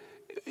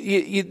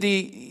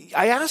 I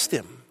asked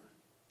him.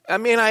 I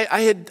mean,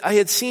 I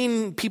had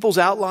seen people's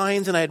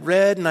outlines, and I had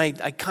read, and I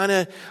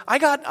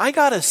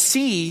got a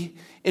C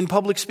in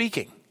public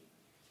speaking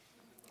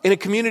in a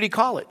community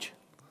college,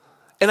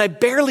 and I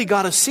barely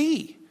got a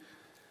C.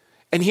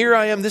 And here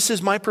I am. This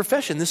is my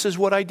profession. This is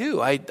what I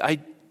do. I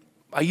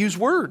use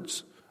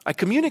words. I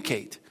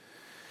communicate.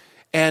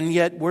 And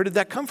yet, where did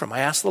that come from?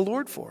 I asked the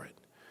Lord for it.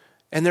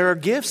 And there are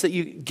gifts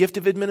gift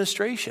of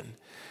administration.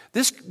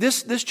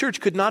 This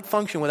church could not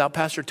function without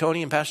Pastor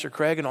Tony and Pastor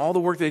Craig and all the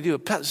work they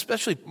do,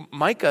 especially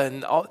Micah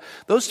and all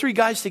those three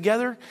guys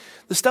together.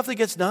 The stuff that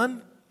gets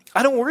done,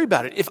 I don't worry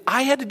about it. If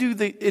I had to do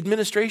the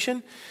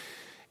administration,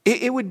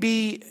 it would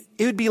be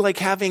like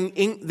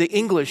having the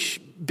English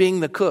being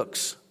the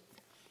cooks.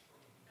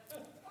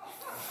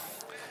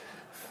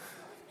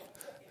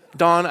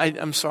 Dawn,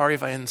 I'm sorry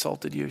if I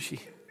insulted you.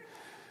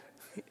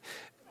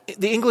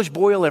 The English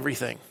boil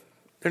everything.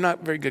 They're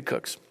not very good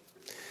cooks.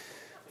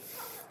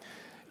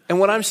 And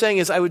what I'm saying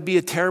is I would be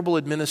a terrible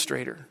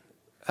administrator.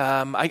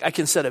 I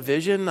can set a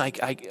vision. I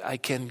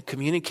can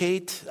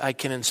communicate. I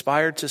can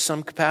inspire to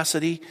some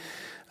capacity.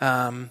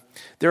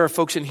 There are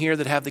folks in here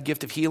that have the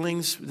gift of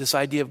healings, this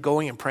idea of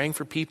going and praying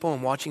for people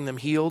and watching them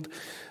healed.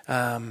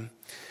 The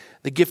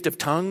gift of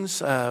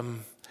tongues,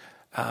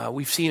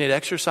 we've seen it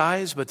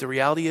exercised, but the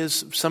reality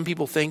is some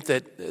people think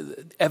that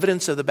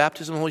evidence of the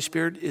baptism of the Holy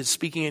Spirit is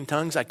speaking in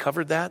tongues. I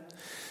covered that.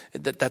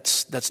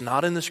 That's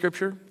not in the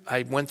Scripture.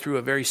 I went through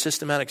a very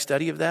systematic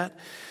study of that.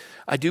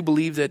 I do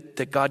believe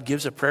that God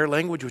gives a prayer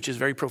language which is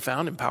very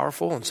profound and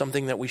powerful and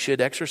something that we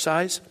should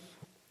exercise.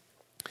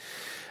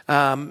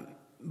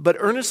 But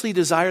earnestly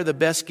desire the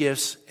best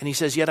gifts, and he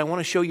says, yet I want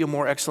to show you a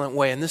more excellent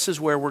way. And this is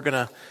where we're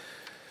going to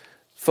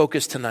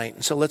focus tonight.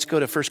 And so let's go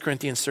to 1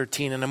 Corinthians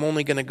 13, and I'm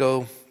only going to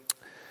go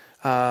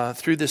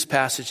through this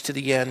passage to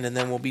the end, and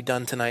then we'll be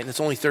done tonight. And it's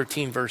only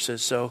 13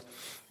 verses, so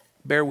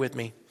bear with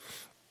me.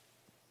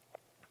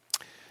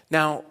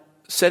 Now,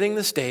 setting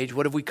the stage,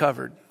 what have we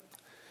covered?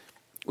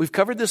 We've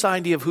covered this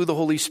idea of who the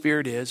Holy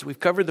Spirit is. We've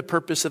covered the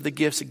purpose of the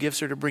gifts. The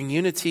gifts are to bring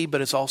unity, but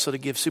it's also to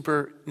give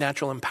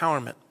supernatural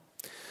empowerment.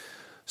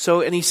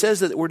 So, and he says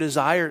that we're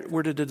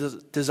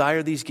to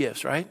desire these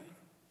gifts, right?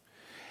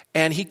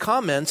 And he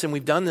comments, and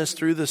we've done this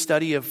through the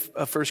study of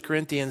 1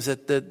 Corinthians,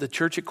 that the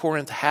church at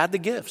Corinth had the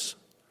gifts.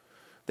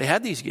 They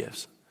had these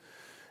gifts.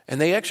 And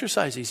they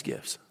exercised these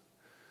gifts.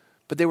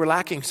 But they were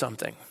lacking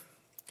something.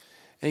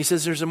 And he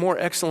says there's a more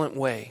excellent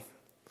way.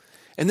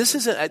 And this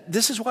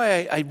is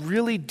why I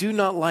really do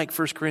not like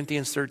 1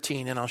 Corinthians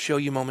 13, and I'll show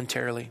you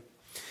momentarily.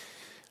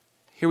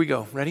 Here we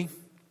go. Ready?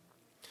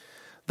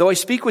 Though I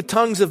speak with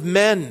tongues of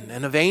men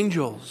and of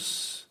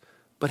angels,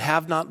 but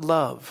have not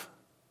love,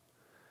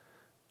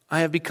 I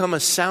have become a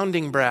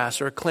sounding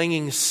brass or a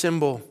clanging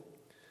cymbal.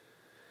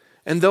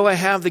 And though I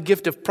have the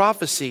gift of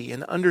prophecy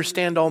and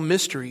understand all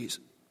mysteries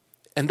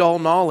and all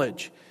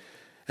knowledge,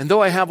 and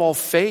though I have all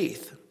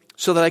faith,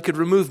 so that I could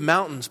remove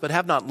mountains, but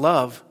have not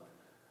love,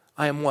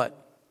 I am what?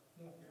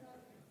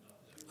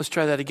 Let's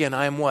try that again.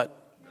 I am what?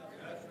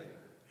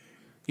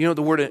 You know what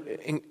the word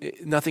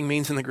nothing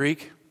means in the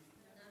Greek?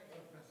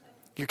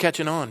 You're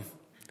catching on.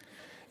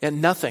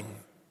 And nothing.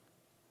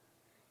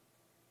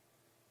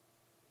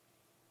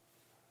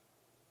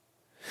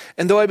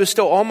 And though I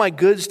bestow all my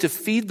goods to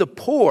feed the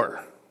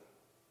poor,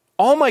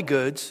 all my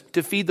goods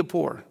to feed the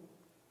poor,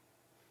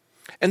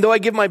 and though I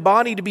give my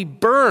body to be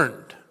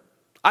burned,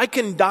 I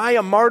can die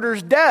a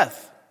martyr's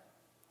death.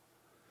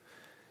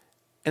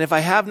 And if I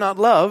have not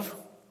love,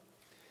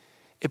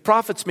 it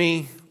profits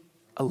me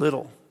a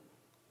little.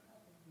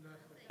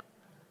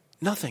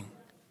 Nothing.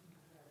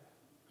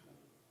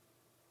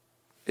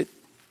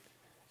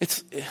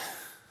 If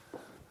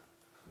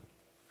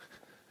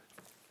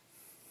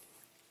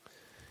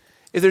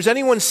there's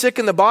anyone sick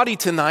in the body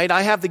tonight,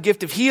 I have the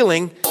gift of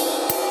healing,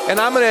 and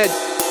I'm going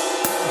to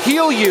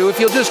heal you if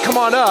you'll just come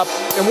on up.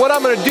 And what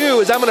I'm going to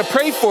do is I'm going to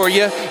pray for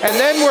you, and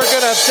then we're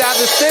going to have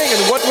this thing,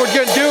 and what we're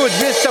going to do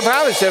is miss some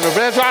habits.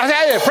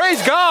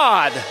 Praise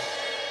God.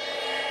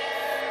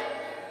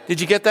 Did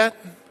you get that?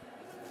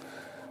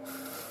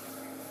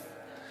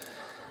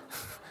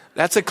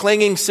 That's a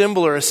clanging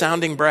cymbal or a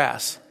sounding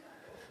brass.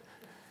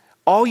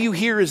 All you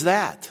hear is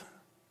that.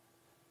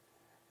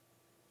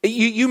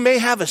 You may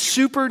have a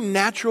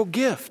supernatural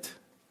gift.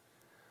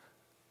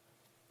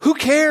 Who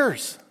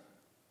cares?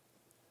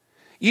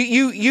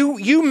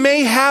 You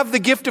may have the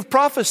gift of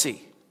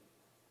prophecy.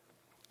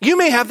 You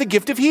may have the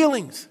gift of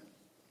healings.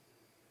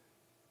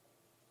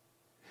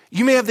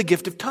 You may have the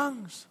gift of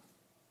tongues.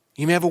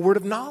 You may have a word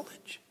of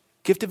knowledge,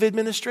 gift of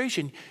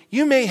administration.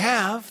 You may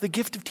have the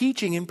gift of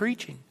teaching and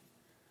preaching.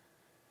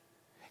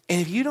 And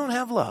if you don't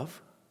have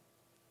love,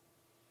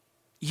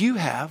 you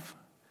have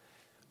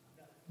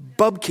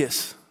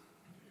bubkiss,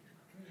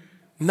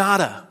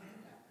 nada,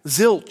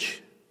 zilch.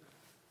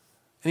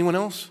 Anyone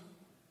else?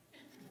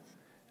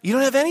 You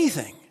don't have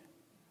anything.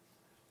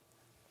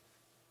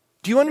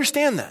 Do you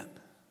understand that?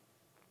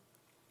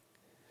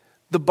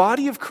 The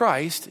body of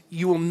Christ,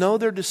 you will know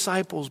their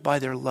disciples by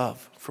their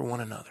love for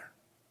one another.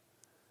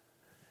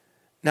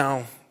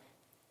 Now,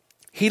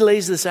 he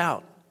lays this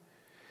out.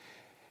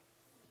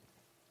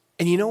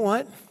 And you know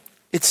what?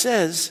 It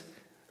says,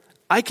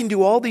 I can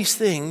do all these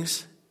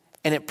things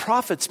and it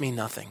profits me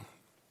nothing.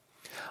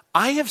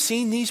 I have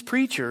seen these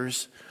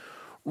preachers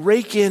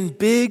rake in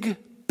big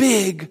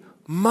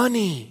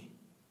money.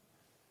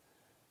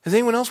 Has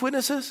anyone else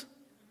witnessed this?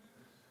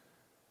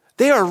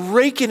 They are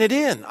raking it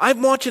in.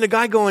 I'm watching a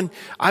guy going,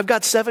 I've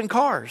got 7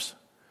 cars.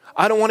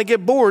 I don't want to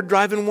get bored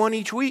driving one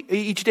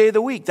each day of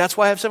the week. That's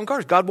why I have 7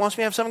 cars. God wants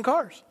me to have 7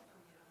 cars.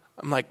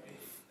 I'm like,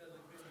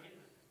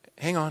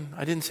 hang on.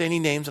 I didn't say any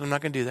names, and I'm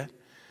not going to do that.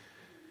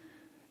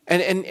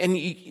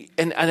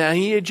 And I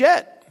need a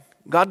jet.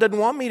 God doesn't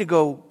want me to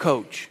go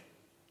coach.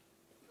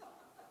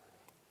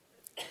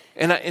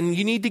 And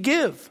you need to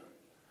give.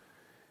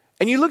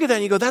 And you look at that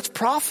and you go, that's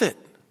profit.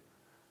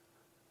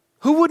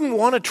 Who wouldn't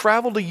want to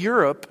travel to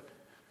Europe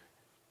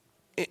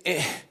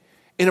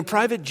in a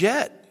private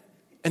jet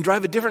and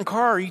drive a different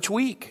car each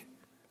week?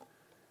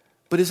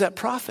 But is that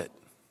profit?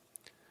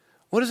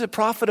 What does it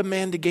profit a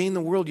man to gain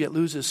the world yet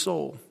lose his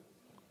soul?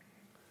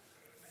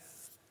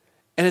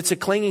 And it's a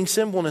clanging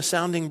cymbal and a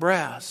sounding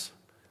brass.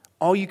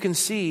 All you can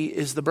see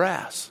is the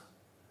brass.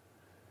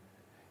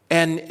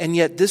 And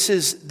yet this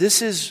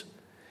is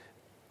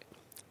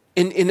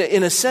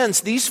in a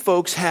sense, these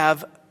folks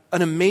have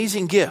an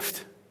amazing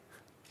gift.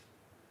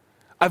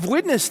 I've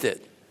witnessed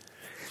it.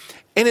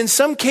 And in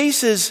some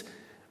cases,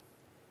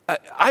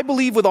 I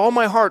believe with all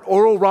my heart,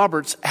 Oral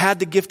Roberts had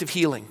the gift of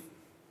healing.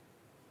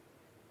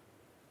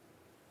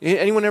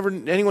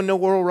 Anyone know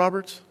Oral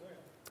Roberts?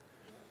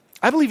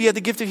 I believe he had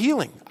the gift of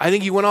healing. I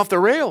think he went off the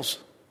rails.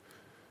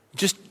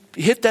 Just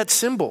hit that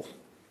cymbal.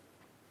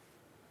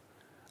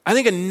 I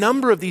think a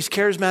number of these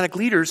charismatic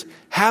leaders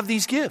have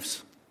these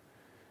gifts.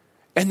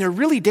 And they're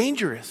really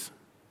dangerous.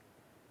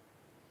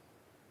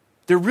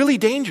 They're really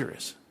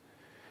dangerous.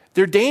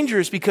 They're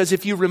dangerous because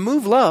if you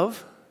remove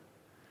love,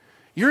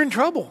 you're in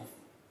trouble.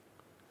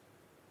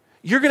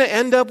 You're going to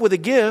end up with a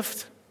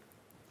gift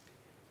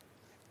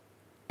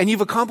and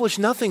you've accomplished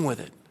nothing with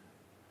it.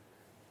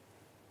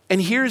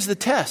 And here's the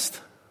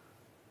test.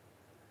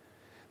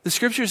 The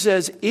scripture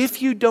says,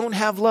 if you don't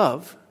have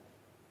love,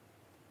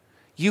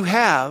 you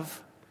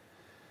have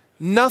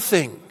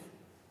nothing.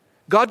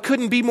 God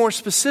couldn't be more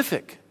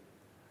specific.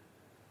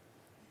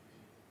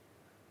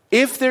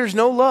 If there's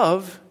no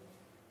love,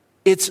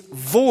 it's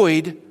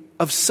void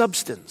of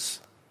substance.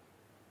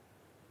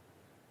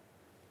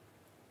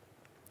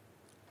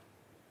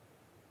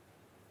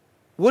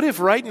 What if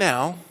right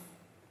now,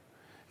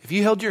 if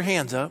you held your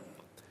hands up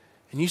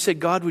and you said,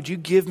 God, would you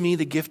give me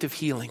the gift of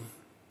healing?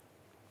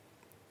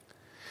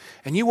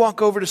 And you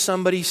walk over to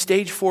somebody,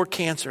 stage 4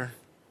 cancer,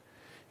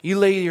 you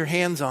lay your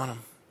hands on them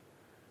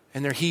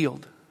and they're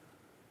healed.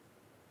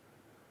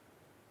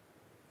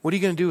 What are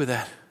you going to do with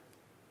that?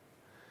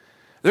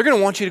 They're going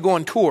to want you to go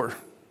on tour.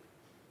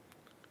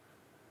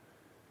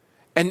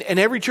 And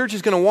every church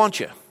is going to want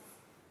you.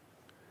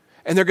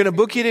 And they're going to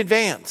book you in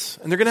advance.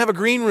 And they're going to have a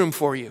green room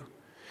for you.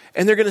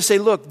 And they're going to say,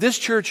 look, this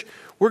church,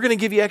 we're going to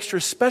give you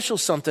extra special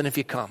something if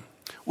you come.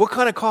 What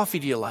kind of coffee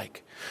do you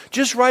like?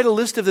 Just write a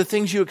list of the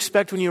things you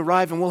expect when you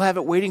arrive and we'll have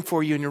it waiting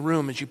for you in your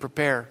room as you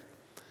prepare.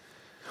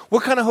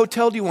 What kind of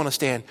hotel do you want to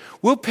stay in?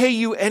 We'll pay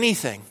you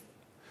anything.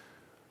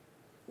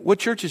 What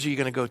churches are you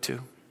going to go to?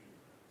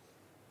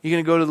 You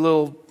going to go to the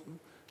little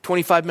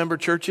 25-member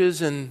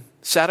churches in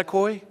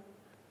Satakoy?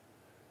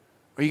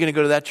 Or are you going to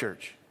go to that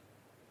church?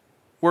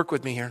 Work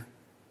with me here.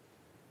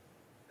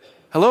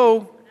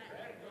 Hello?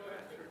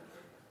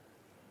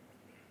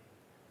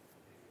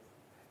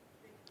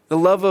 The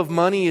love of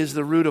money is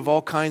the root of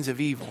all kinds of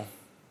evil.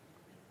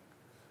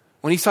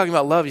 When he's talking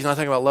about love, he's not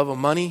talking about love of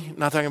money,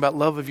 not talking about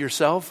love of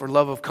yourself or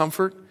love of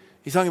comfort.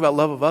 He's talking about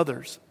love of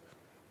others.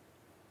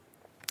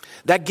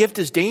 That gift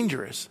is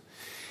dangerous.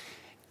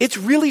 It's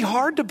really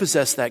hard to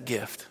possess that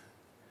gift.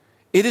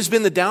 It has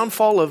been the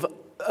downfall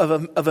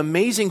of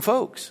amazing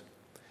folks.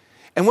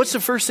 And what's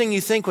the first thing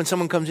you think when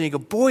someone comes in? You go,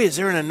 boy, is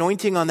there an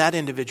anointing on that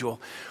individual.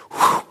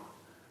 Whew.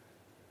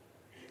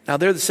 Now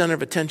they're the center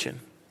of attention.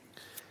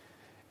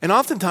 And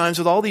oftentimes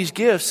with all these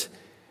gifts,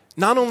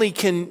 not only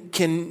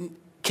can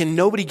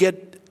nobody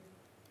get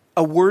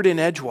a word in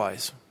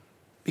edgewise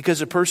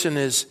because a person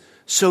is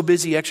so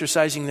busy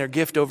exercising their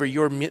gift over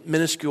your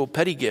minuscule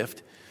petty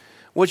gift.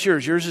 What's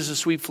yours? Yours is to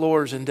sweep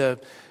floors and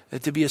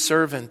to be a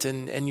servant,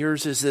 and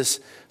yours is this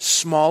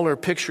smaller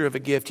picture of a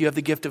gift. You have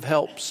the gift of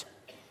helps.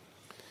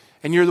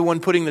 And you're the one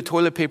putting the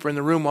toilet paper in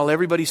the room while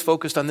everybody's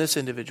focused on this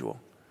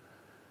individual.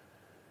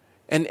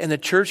 And the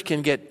church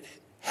can get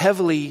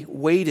heavily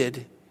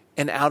weighted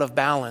and out of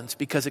balance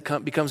because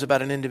it becomes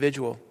about an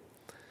individual.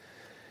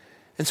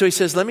 And so he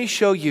says, let me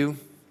show you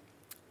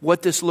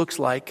what this looks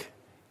like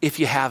if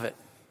you have it.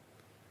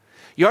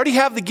 You already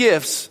have the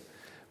gifts,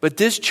 but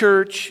this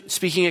church,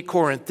 speaking at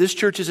Corinth, this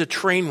church is a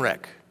train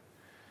wreck.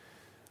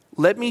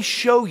 Let me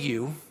show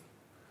you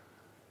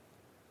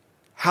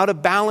how to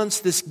balance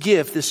this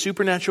gift, this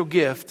supernatural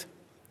gift,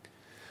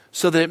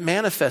 so that it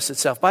manifests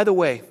itself. By the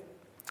way,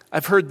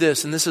 I've heard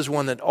this, and this is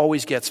one that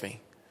always gets me.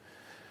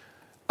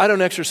 I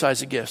don't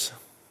exercise the gifts.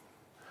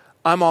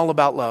 I'm all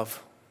about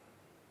love.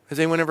 Has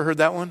anyone ever heard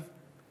that one?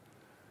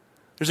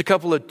 There's a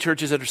couple of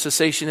churches that are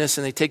cessationists,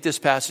 and they take this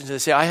passage and they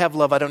say, I have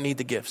love, I don't need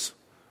the gifts.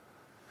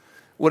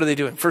 What are they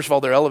doing? First of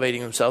all, they're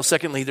elevating themselves.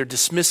 Secondly, they're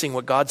dismissing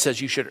what God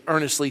says you should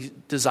earnestly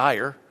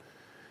desire.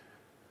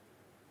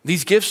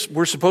 These gifts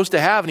we're supposed to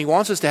have, and he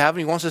wants us to have, and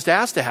he wants us to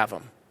ask to have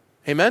them.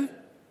 Amen?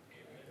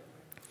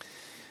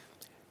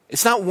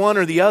 It's not one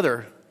or the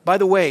other. By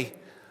the way,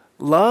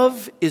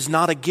 Love is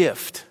not a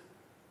gift.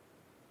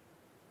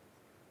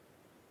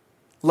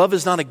 Love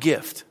is not a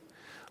gift.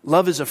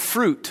 Love is a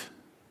fruit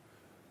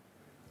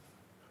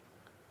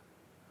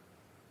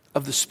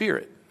of the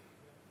Spirit.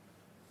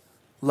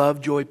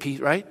 Love, joy, peace,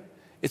 right?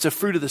 It's a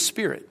fruit of the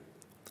Spirit.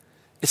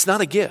 It's not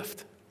a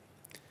gift.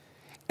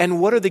 And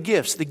what are the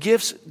gifts? The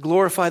gifts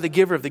glorify the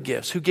giver of the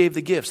gifts. Who gave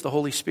the gifts? The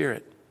Holy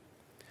Spirit.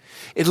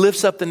 It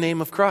lifts up the name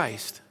of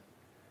Christ.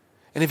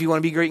 And if you want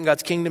to be great in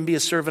God's kingdom, be a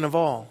servant of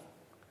all.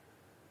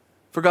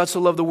 For God so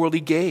loved the world, He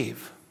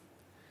gave.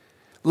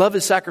 Love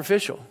is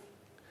sacrificial.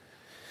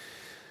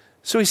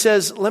 So He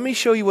says, let me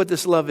show you what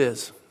this love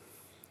is.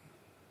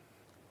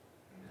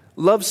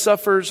 Love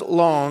suffers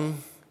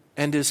long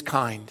and is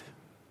kind.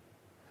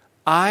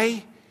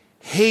 I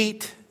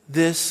hate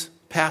this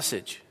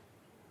passage.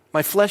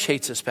 My flesh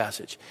hates this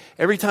passage.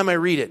 Every time I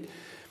read it,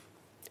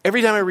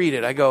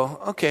 I go,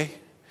 okay.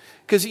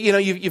 Because,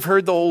 you've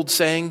heard the old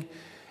saying,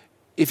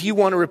 if you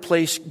want to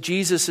replace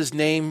Jesus'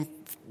 name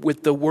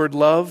with the word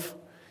love,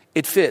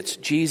 it fits.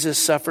 Jesus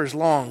suffers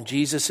long.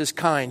 Jesus is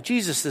kind.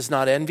 Jesus does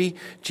not envy.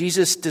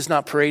 Jesus does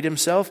not parade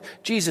himself.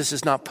 Jesus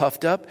is not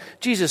puffed up.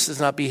 Jesus does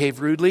not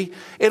behave rudely.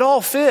 It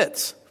all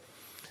fits.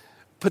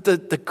 But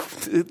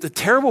the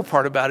terrible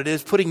part about it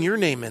is putting your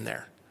name in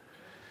there.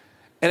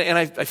 And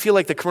I feel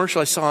like the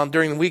commercial I saw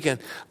during the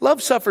weekend,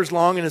 love suffers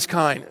long and is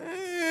kind.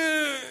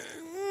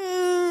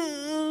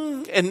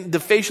 And the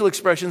facial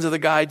expressions of the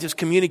guy just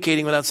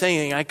communicating without saying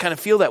anything, I kind of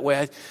feel that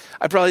way.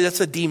 I probably,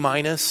 that's a D-.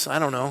 I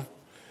don't know.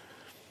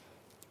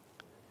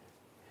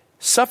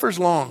 Suffers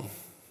long.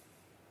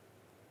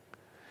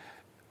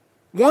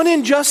 One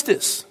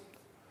injustice.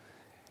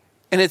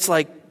 And it's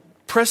like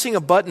pressing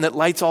a button that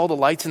lights all the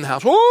lights in the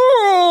house.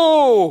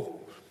 Whoa!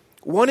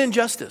 One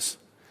injustice.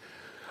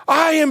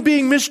 I am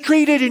being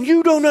mistreated and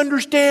you don't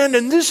understand,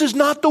 and this is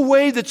not the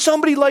way that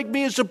somebody like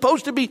me is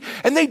supposed to be,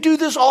 and they do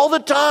this all the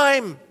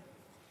time.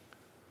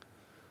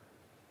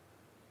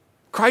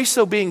 Christ,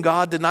 though being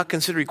God, did not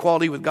consider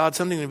equality with God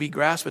something to be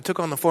grasped, but took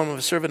on the form of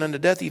a servant unto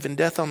death, even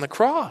death on the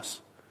cross.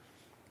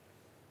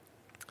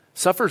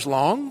 Suffers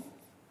long.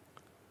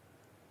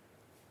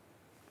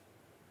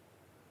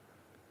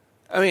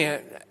 I mean,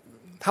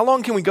 how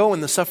long can we go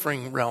in the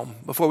suffering realm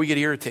before we get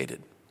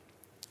irritated?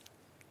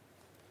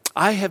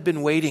 I have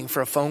been waiting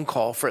for a phone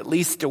call for at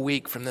least a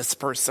week from this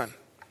person,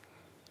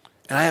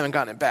 and I haven't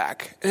gotten it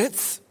back. And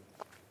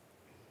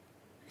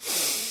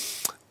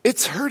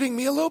it's hurting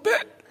me a little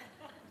bit.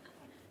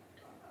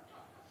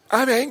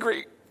 I'm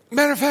angry.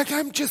 Matter of fact,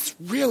 I'm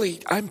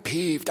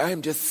peeved.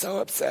 I'm just so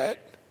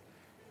upset.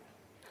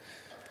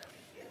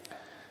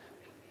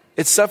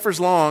 It suffers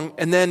long,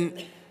 and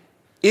then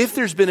if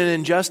there's been an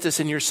injustice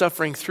and you're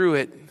suffering through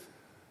it,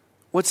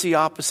 what's the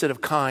opposite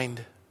of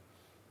kind?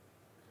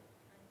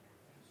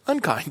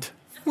 Unkind.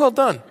 Well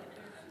done.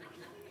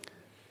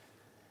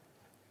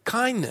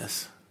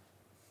 Kindness.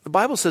 The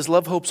Bible says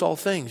love hopes all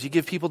things. You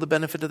give people the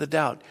benefit of the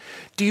doubt.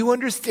 Do you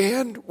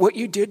understand what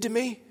you did to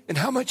me and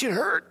how much it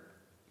hurt?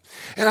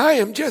 And I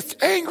am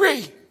just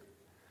angry.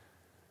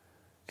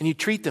 And you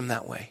treat them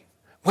that way.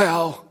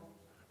 Well,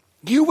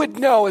 you would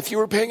know if you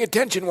were paying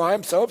attention why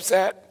I'm so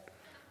upset.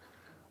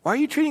 Why are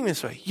you treating me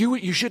this way?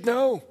 You should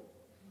know.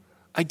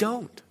 I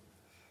don't.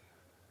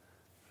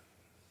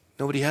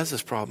 Nobody has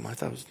this problem. I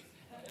thought it was...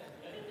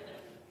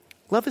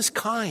 Love is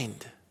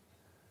kind.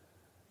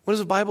 What does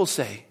the Bible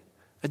say?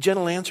 A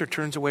gentle answer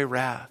turns away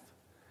wrath.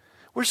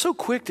 We're so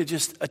quick to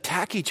just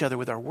attack each other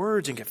with our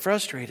words and get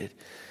frustrated.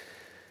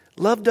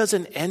 Love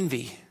doesn't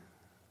envy.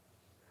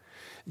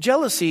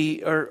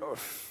 Jealousy or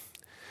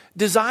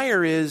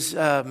desire is,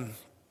 I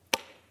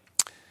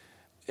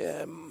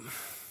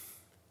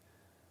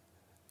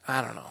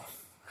don't know.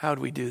 How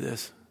do we do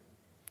this?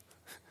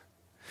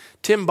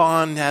 Tim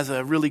Bond has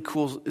a really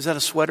cool, is that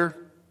a sweater?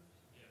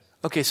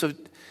 Okay, so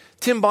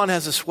Tim Bond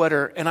has a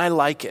sweater, and I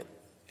like it.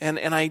 And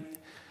I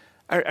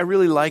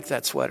really like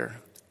that sweater.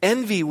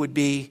 Envy would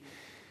be,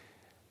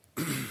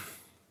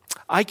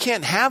 I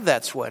can't have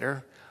that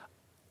sweater,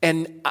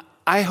 and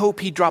I hope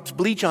he drops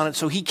bleach on it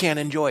so he can't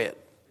enjoy it.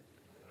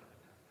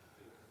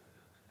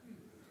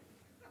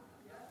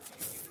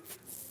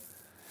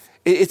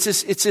 It's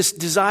this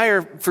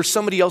desire for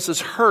somebody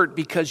else's hurt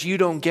because you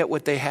don't get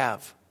what they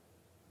have.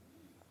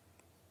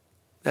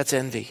 That's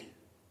envy.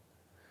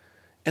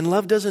 And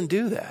love doesn't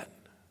do that.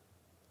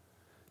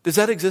 Does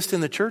that exist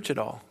in the church at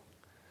all?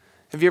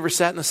 Have you ever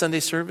sat in a Sunday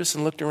service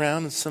and looked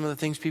around at some of the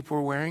things people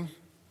were wearing?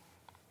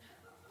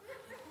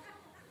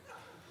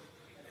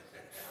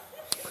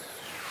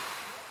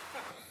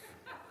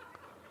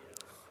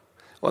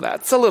 Well,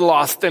 that's a little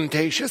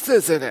ostentatious,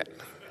 isn't it?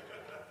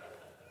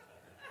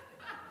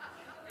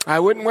 I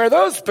wouldn't wear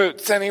those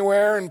boots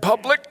anywhere in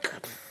public.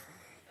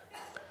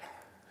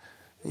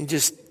 You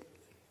just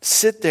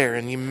sit there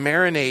and you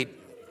marinate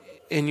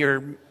in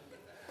your...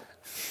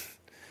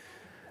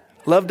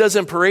 Love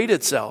doesn't parade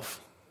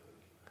itself.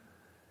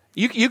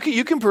 You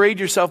can parade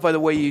yourself by the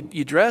way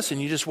you dress,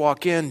 and you just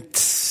walk in,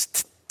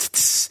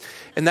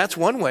 and that's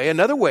one way.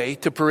 Another way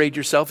to parade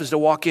yourself is to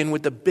walk in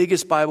with the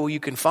biggest Bible you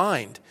can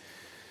find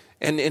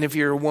And if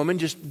you're a woman,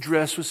 just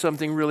dress with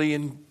something really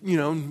and,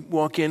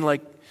 walk in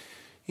like,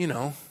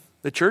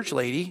 the church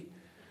lady.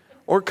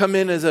 Or come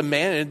in as a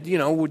man,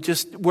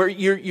 just where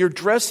you're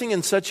dressing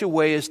in such a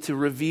way as to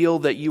reveal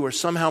that you are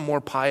somehow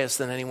more pious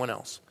than anyone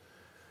else.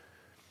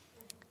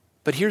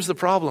 But here's the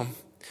problem.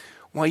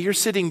 While you're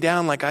sitting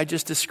down like I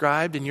just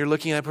described and you're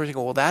looking at that person and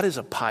go, well, that is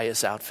a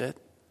pious outfit.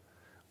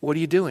 What are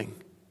you doing?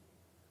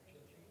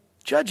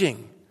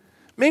 Judging.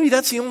 Maybe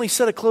that's the only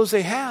set of clothes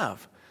they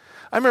have.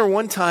 I remember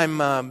one time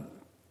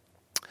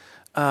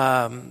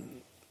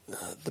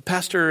the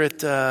pastor at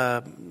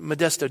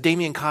Modesto,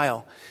 Damian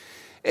Kyle,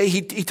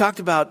 he talked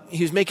about,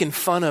 he was making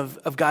fun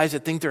of guys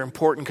that think they're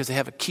important because they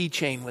have a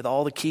keychain with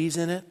all the keys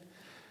in it.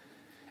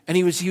 And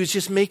he was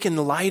just making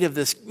light of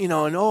this,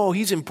 and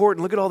he's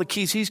important. Look at all the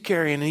keys he's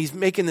carrying, and he's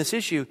making this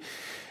issue.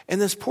 And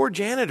this poor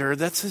janitor,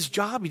 that's his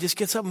job. He just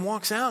gets up and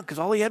walks out because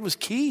all he had was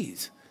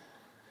keys.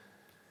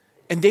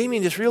 And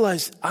Damien just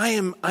realized, I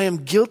am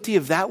guilty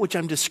of that which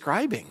I'm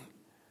describing.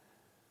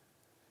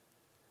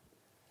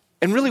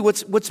 And really,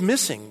 what's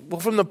missing?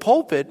 Well, from the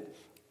pulpit,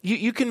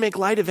 you can make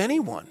light of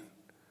anyone.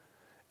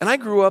 And I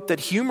grew up that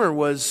humor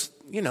was,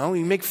 you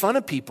make fun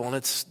of people,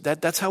 and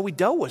that's how we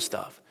dealt with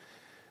stuff.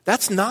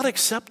 That's not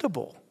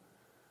acceptable.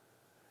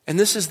 And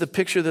this is the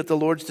picture that the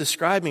Lord's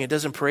describing. It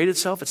doesn't parade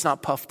itself. It's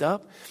not puffed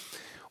up.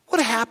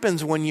 What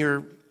happens when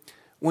you're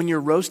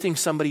roasting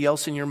somebody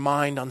else in your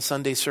mind on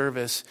Sunday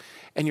service,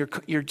 and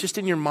you're just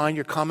in your mind,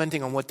 you're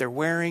commenting on what they're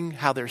wearing,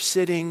 how they're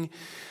sitting,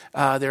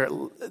 their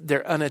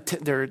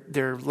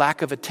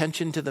lack of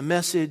attention to the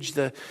message,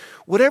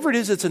 whatever it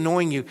is that's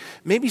annoying you.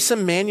 Maybe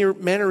some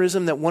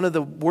mannerism that one of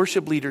the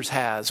worship leaders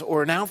has,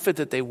 or an outfit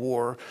that they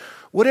wore.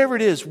 Whatever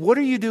it is, what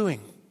are you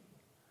doing?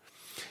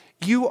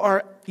 You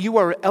are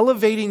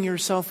elevating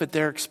yourself at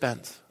their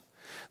expense.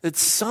 That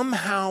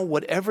somehow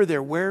whatever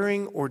they're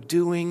wearing or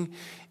doing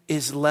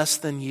is less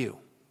than you.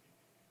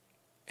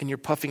 And you're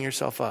puffing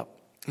yourself up.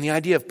 And the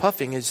idea of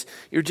puffing is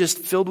you're just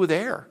filled with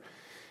air.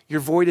 You're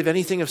void of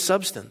anything of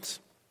substance.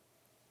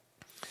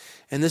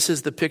 And this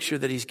is the picture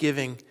that he's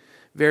giving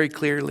very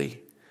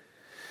clearly.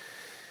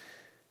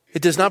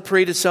 It does not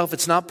parade itself.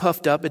 It's not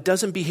puffed up. It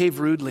doesn't behave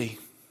rudely.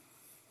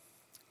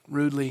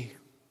 Rudely.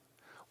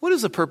 What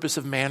is the purpose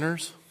of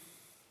manners?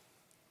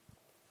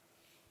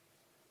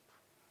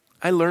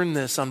 I learned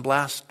this on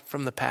Blast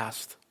from the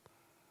Past.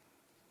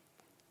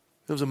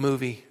 It was a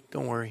movie.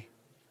 Don't worry.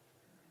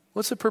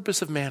 What's the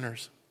purpose of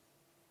manners?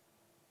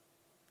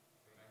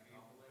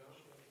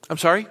 I'm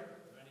sorry?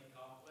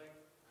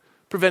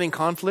 Preventing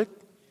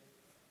conflict.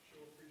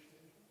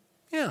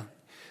 Yeah.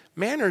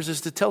 Manners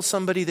is to tell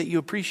somebody that you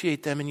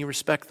appreciate them and you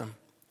respect them.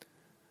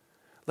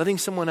 Letting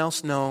someone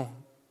else know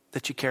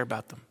that you care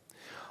about them.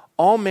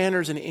 All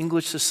manners in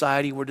English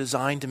society were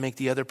designed to make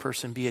the other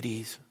person be at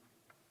ease.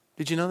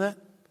 Did you know that?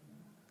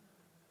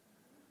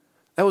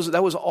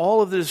 That was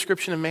all of the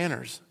description of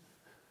manners.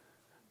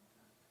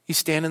 You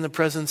stand in the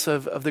presence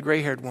of the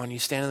gray-haired one. You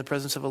stand in the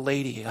presence of a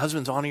lady.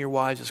 Husbands, honor your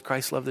wives as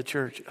Christ loved the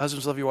church.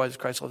 Husbands, love your wives as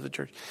Christ loved the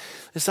church.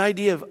 This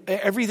idea of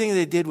everything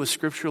they did was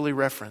scripturally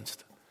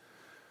referenced.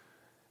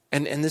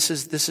 And this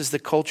is the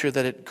culture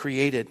that it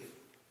created.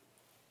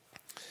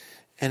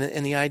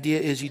 And the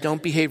idea is you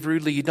don't behave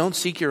rudely. You don't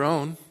seek your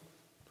own.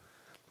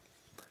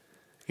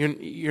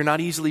 You're not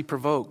easily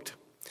provoked.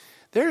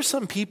 There are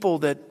some people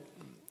that,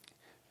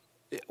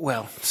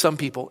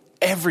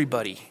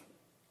 everybody,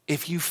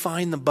 if you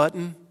find the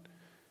button,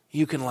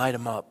 you can light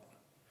them up.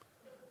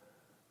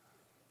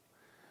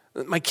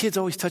 My kids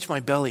always touch my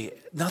belly.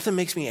 Nothing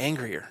makes me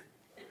angrier.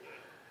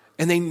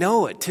 And they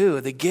know it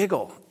too. They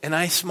giggle. And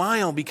I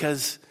smile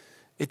because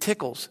it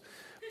tickles.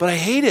 But I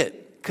hate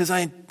it because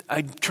I'm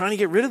trying to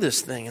get rid of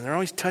this thing. And they're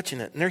always touching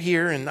it. And they're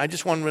here and I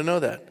just want them to know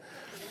that.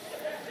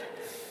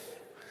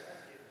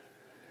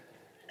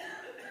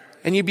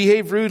 And you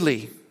behave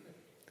rudely.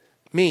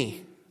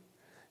 Me.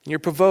 And you're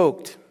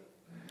provoked.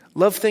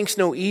 Love thinks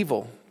no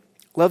evil.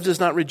 Love does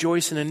not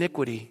rejoice in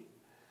iniquity.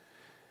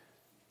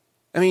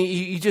 I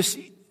mean,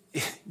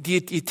 do you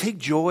take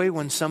joy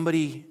when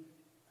somebody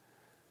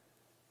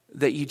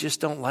that you just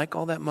don't like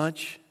all that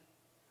much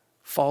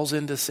falls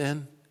into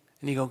sin?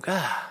 And you go,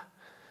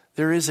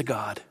 there is a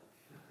God.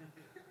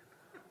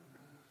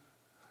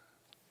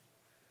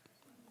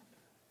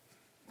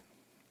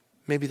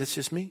 Maybe that's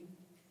just me.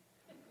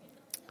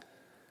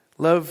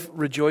 Love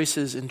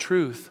rejoices in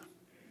truth.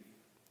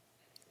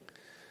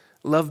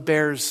 Love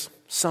bears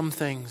some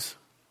things.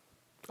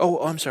 Oh,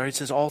 I'm sorry, it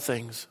says all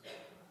things.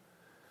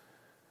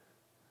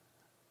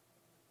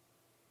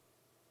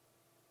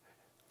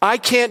 I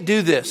can't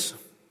do this.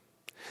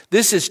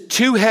 This is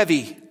too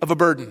heavy of a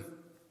burden.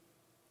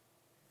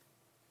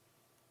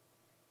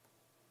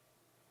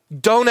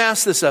 Don't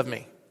ask this of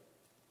me.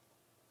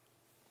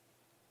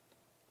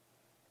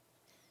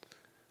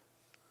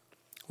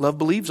 Love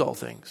believes all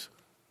things.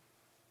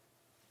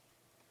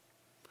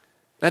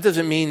 That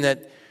doesn't mean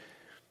that,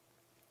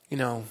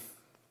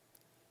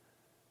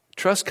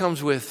 trust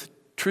comes with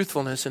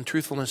truthfulness and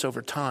truthfulness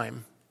over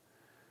time.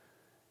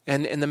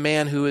 And the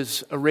man who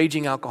is a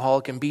raging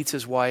alcoholic and beats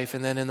his wife,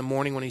 and then in the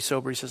morning when he's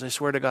sober, he says, I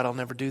swear to God, I'll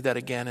never do that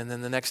again. And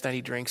then the next night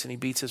he drinks and he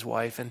beats his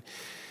wife. And,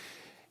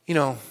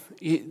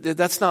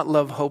 that's not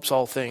love hopes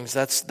all things.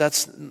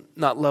 That's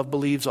not love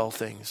believes all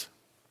things.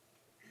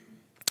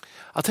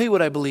 I'll tell you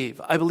what I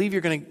believe. I believe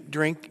you're going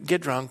to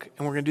get drunk,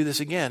 and we're going to do this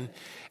again.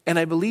 And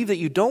I believe that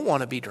you don't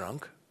want to be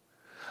drunk.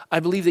 I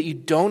believe that you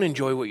don't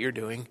enjoy what you're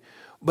doing.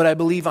 But I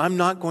believe I'm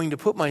not going to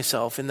put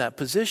myself in that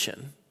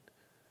position.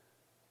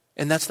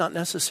 And that's not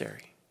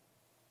necessary.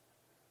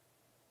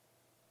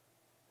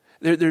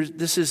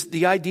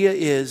 The idea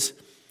is,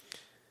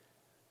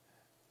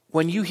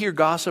 when you hear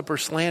gossip or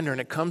slander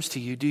and it comes to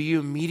you, do you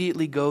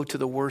immediately go to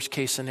the worst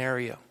case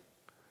scenario?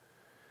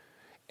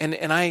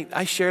 And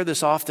I share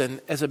this often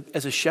as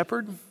a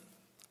shepherd.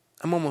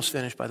 I'm almost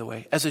finished, by the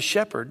way. As a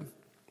shepherd,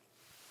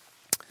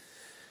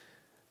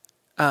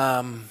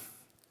 and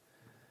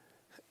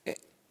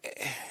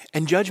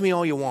judge me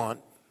all you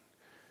want.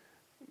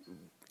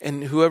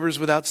 And whoever's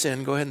without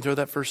sin, go ahead and throw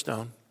that first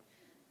stone.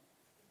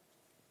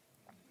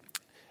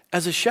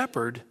 As a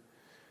shepherd,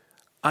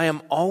 I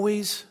am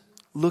always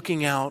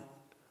looking out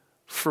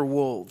for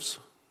wolves.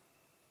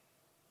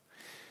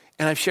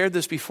 And I've shared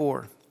this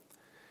before.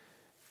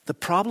 The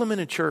problem in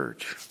a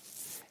church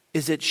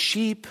is that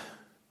sheep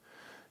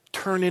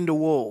turn into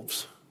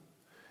wolves,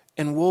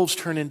 and wolves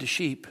turn into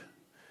sheep.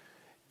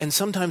 And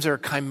sometimes they're a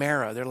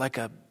chimera. They're like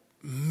a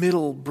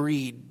middle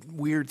breed,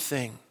 weird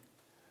thing.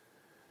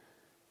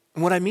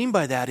 And what I mean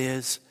by that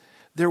is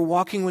they're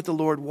walking with the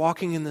Lord,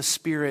 walking in the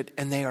Spirit,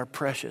 and they are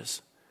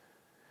precious.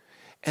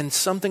 And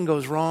something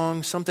goes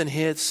wrong, something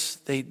hits,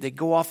 they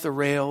go off the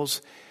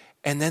rails,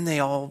 and then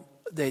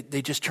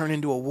they just turn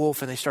into a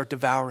wolf and they start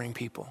devouring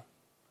people.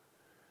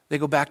 They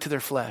go back to their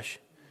flesh.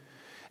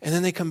 And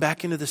then they come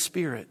back into the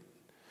Spirit.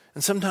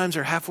 And sometimes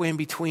they're halfway in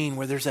between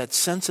where there's that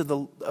sense of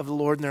the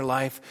Lord in their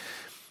life,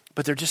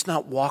 but they're just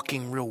not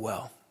walking real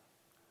well.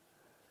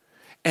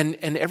 And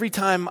every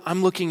time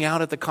I'm looking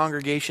out at the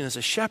congregation as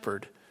a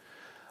shepherd,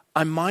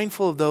 I'm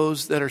mindful of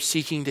those that are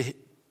seeking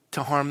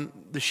to harm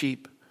the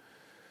sheep.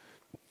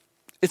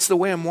 It's the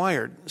way I'm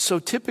wired. So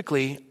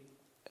typically,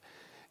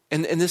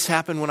 and this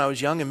happened when I was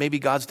young, and maybe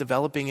God's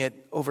developing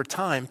it over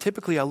time,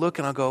 typically I'll look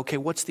and I'll go, okay,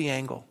 what's the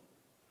angle?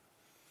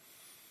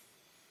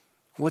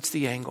 What's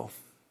the angle?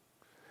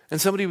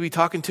 And somebody will be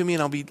talking to me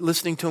and I'll be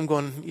listening to them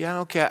going, yeah,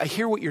 okay, I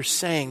hear what you're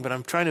saying, but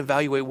I'm trying to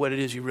evaluate what it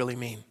is you really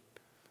mean.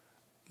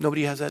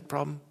 Nobody has that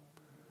problem?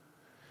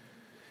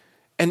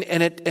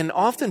 And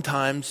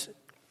oftentimes,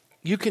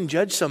 you can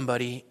judge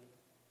somebody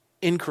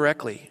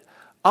incorrectly.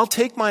 I'll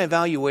take my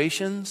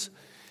evaluations,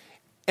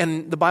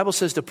 and the Bible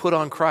says to put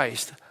on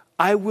Christ.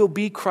 I will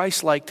be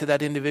Christ-like to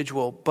that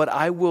individual, but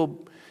I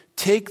will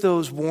take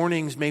those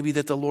warnings maybe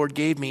that the Lord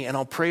gave me, and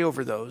I'll pray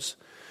over those,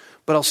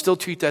 but I'll still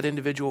treat that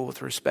individual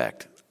with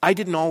respect. I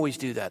didn't always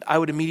do that. I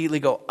would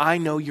immediately go, I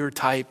know your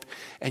type,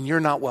 and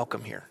you're not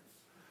welcome here.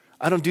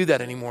 I don't do that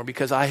anymore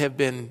because I have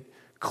been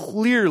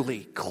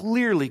clearly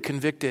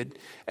convicted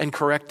and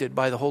corrected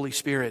by the Holy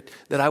Spirit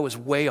that I was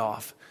way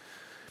off.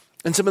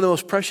 And some of the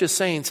most precious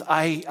saints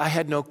I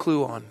had no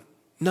clue on.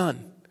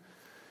 None.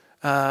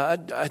 I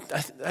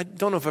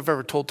don't know if I've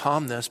ever told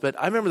Tom this, but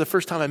I remember the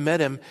first time I met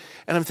him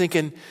and I'm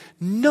thinking,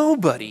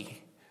 nobody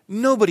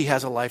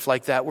has a life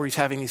like that where he's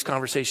having these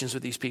conversations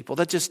with these people.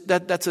 That's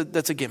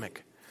a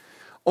gimmick.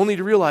 Only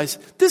to realize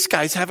this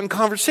guy's having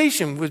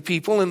conversation with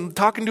people and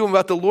talking to them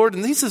about the Lord,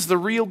 and this is the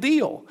real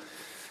deal.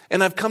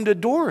 And I've come to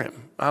adore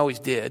him. I always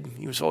did.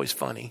 He was always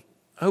funny.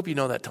 I hope you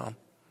know that, Tom.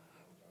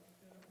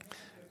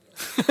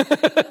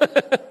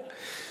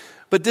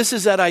 But this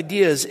is that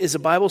idea, is the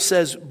Bible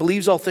says,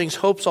 believes all things,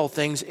 hopes all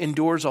things,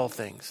 endures all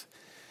things.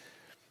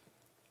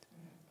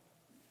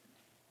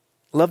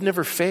 Love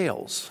never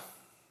fails.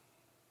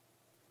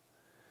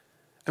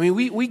 I mean,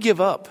 we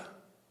give up.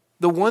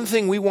 The one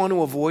thing we want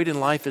to avoid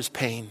in life is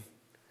pain.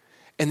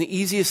 And the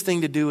easiest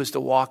thing to do is to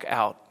walk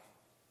out.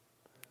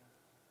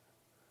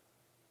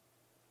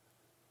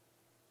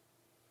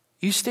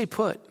 You stay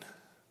put.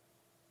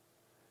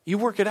 You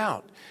work it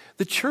out.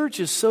 The church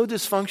is so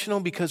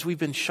dysfunctional because we've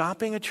been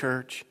shopping a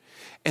church,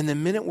 and the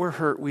minute we're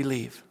hurt, we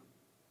leave.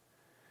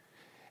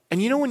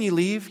 And you know when you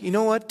leave, you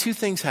know what? Two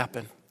things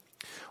happen.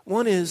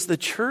 One is the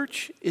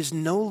church is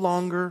no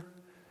longer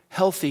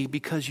healthy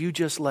because you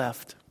just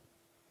left.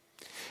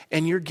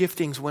 And your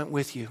giftings went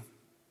with you.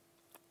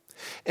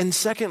 And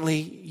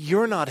secondly,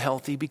 you're not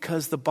healthy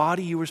because the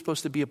body you were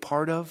supposed to be a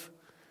part of,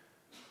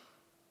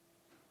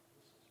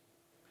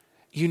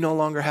 you no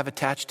longer have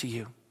attached to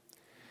you.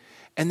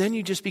 And then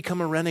you just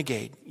become a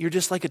renegade. You're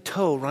just like a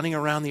toe running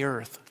around the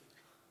earth.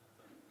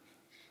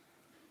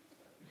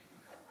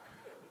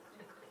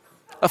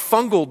 A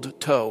fungal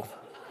toe,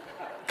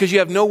 because you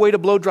have no way to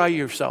blow dry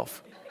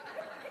yourself.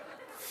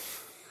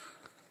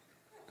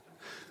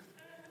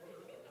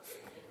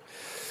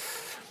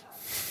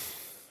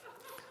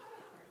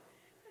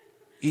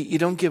 You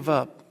don't give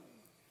up.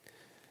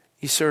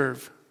 You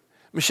serve.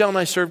 Michelle and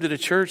I served at a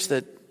church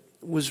that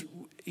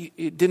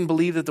didn't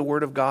believe that the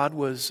Word of God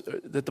was,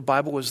 that the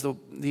Bible was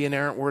the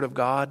inerrant Word of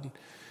God.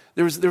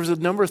 There was a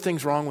number of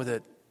things wrong with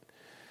it.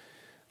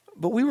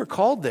 But we were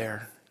called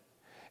there.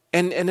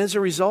 And as a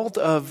result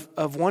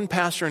of one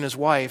pastor and his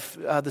wife,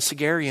 the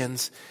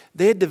Segarians,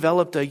 they had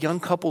developed a young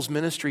couples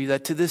ministry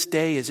that to this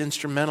day is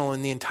instrumental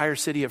in the entire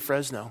city of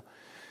Fresno.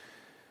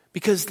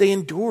 Because they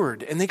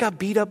endured, and they got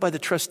beat up by the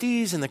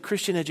trustees and the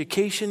Christian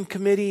Education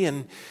Committee,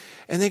 and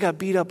they got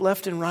beat up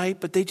left and right,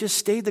 but they just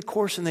stayed the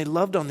course and they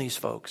loved on these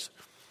folks.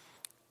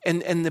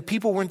 And the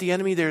people weren't the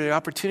enemy, they were the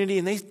opportunity.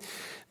 And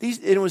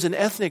it was an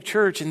ethnic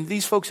church, and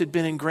these folks had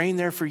been ingrained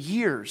there for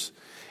years.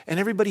 And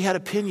everybody had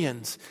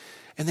opinions.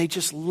 And they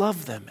just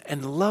loved them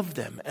and loved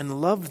them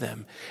and loved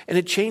them. And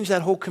it changed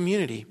that whole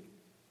community.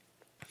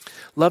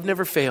 Love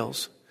never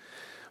fails.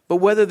 But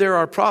whether there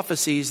are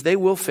prophecies, they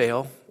will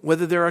fail.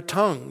 Whether there are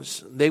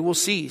tongues, they will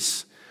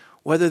cease.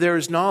 Whether there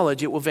is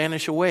knowledge, it will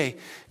vanish away.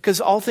 Because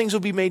all things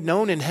will be made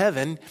known in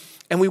heaven.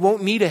 And we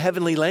won't need a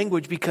heavenly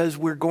language because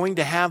we're going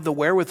to have the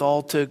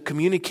wherewithal to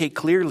communicate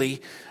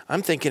clearly.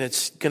 I'm thinking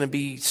it's going to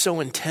be so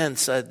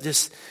intense.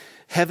 This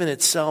heaven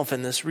itself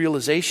and this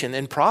realization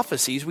and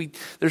prophecies.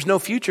 There's no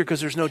future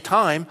because there's no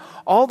time.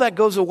 All that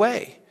goes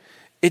away.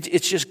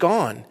 It's just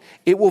gone.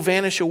 It will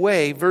vanish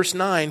away. Verse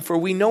 9, for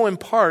we know in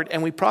part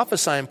and we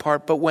prophesy in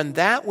part, but when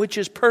that which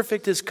is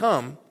perfect is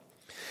come,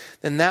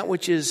 then that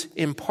which is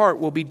in part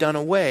will be done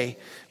away.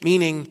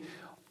 Meaning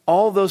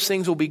all those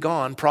things will be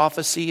gone,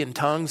 prophecy and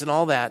tongues and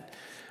all that.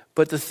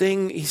 But the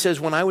thing, he says,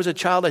 when I was a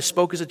child, I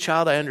spoke as a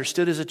child, I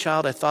understood as a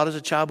child, I thought as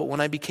a child, but when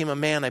I became a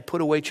man, I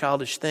put away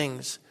childish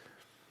things.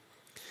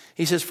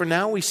 He says, for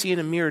now we see in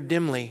a mirror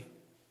dimly,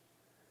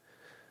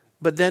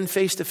 but then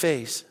face to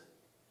face.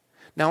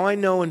 Now I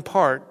know in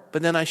part,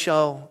 but then I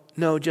shall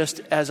know just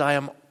as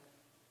I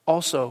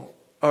also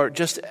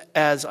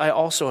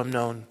am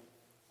known.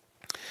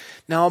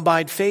 Now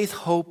abide faith,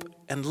 hope,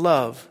 and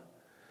love.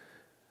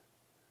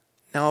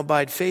 Now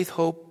abide faith,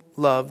 hope,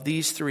 love,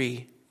 these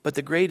three, but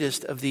the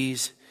greatest of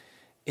these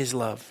is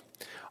love.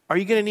 Are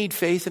you going to need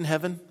faith in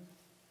heaven?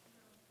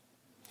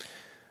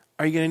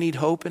 Are you going to need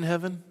hope in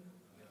heaven?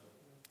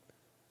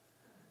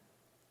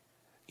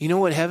 You know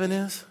what heaven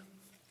is?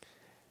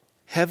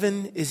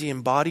 Heaven is the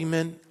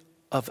embodiment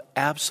of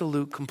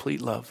absolute, complete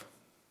love.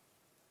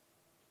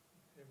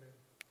 Amen.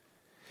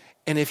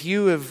 And if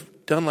you have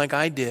done like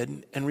I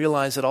did and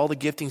realized that all the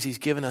giftings he's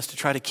given us to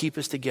try to keep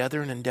us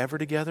together and endeavor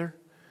together,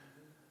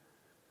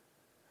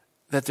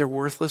 that they're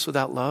worthless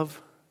without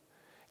love,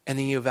 and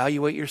then you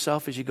evaluate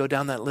yourself as you go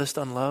down that list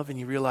on love and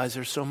you realize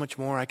there's so much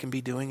more I can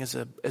be doing as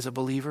a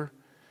believer.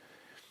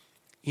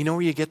 You know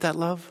where you get that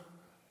love?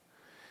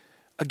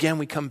 Again,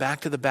 we come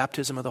back to the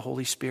baptism of the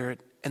Holy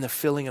Spirit and the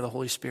filling of the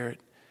Holy Spirit.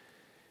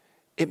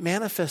 It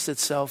manifests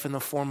itself in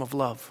the form of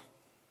love.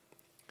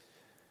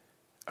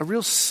 A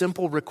real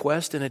simple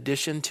request in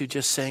addition to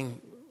just saying,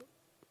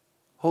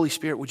 Holy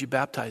Spirit, would you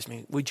baptize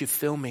me? Would you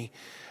fill me?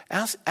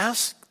 Ask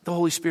the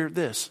Holy Spirit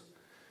this.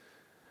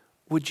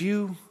 Would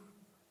you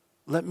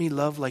let me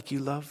love like you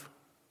love?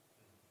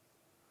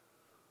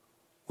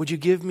 Would you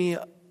give me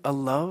a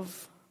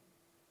love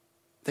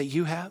that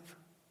you have?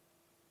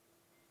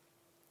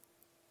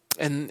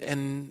 And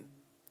in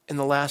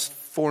the last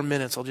 4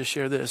 minutes, I'll just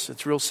share this.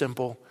 It's real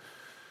simple.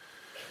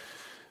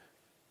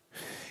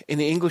 In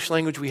the English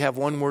language, we have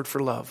one word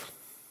for love.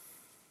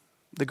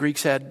 The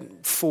Greeks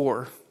had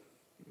 4.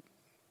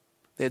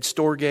 They had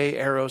storge,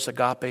 eros,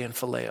 agape, and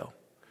phileo.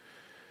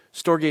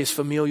 Storge is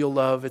familial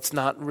love. It's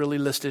not really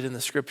listed in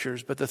the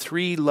scriptures, but the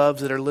 3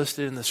 loves that are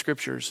listed in the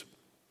scriptures,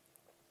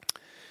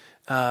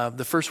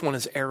 the first one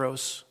is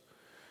eros.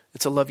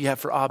 It's a love you have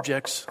for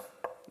objects,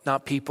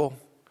 not people.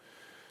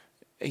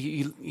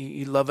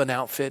 You love an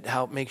outfit,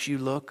 how it makes you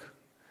look.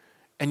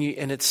 And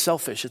it's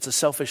selfish. It's a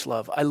selfish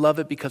love. I love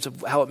it because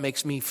of how it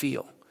makes me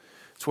feel.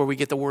 It's where we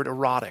get the word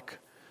erotic.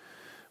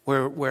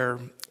 Where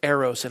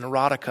eros and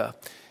erotica,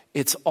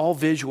 it's all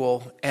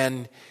visual.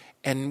 And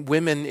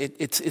women,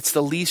 it's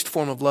the least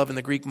form of love in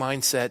the Greek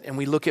mindset. And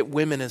we look at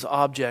women as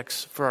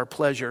objects for our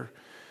pleasure.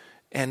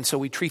 And so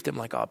we treat them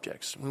like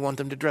objects. We want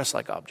them to dress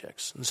like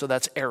objects. And so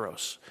that's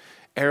eros.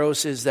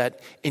 Eros is that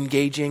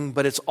engaging,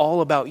 but it's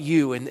all about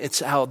you, and it's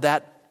how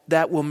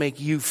that will make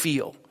you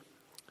feel.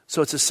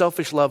 So it's a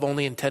selfish love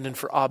only intended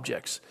for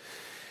objects.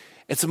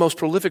 It's the most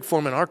prolific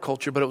form in our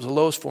culture, but it was the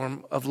lowest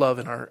form of love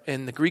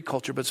in the Greek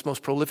culture, but it's the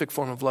most prolific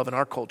form of love in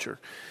our culture.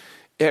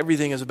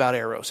 Everything is about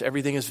eros.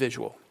 Everything is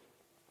visual.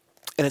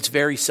 And it's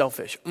very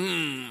selfish.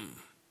 And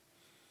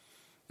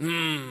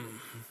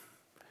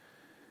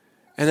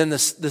then the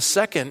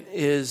second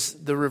is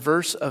the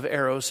reverse of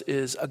eros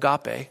is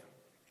agape.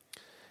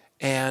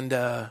 And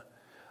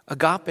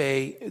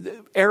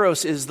agape,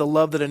 eros is the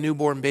love that a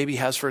newborn baby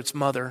has for its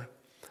mother.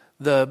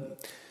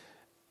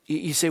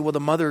 You say, well, the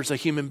mother is a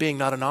human being,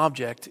 not an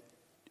object.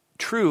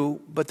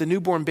 True, but the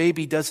newborn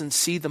baby doesn't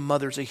see the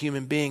mother as a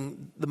human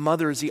being. The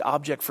mother is the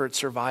object for its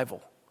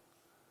survival.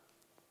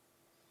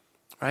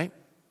 Right?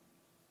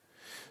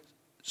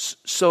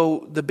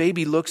 So the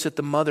baby looks at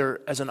the mother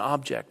as an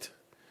object.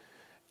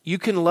 You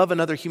can love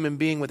another human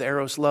being with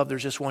eros love.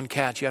 There's just one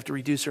catch. You have to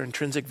reduce her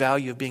intrinsic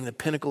value of being the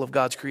pinnacle of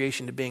God's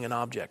creation to being an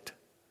object.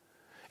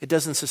 It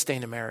doesn't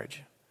sustain a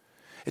marriage.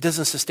 It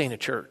doesn't sustain a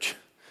church.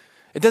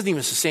 It doesn't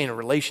even sustain a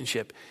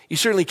relationship. You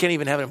certainly can't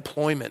even have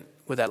employment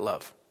with that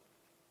love.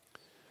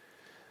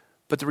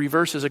 But the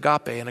reverse is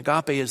agape, and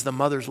agape is the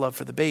mother's love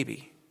for the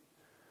baby.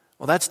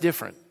 Well, that's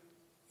different.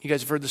 You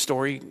guys have heard the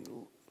story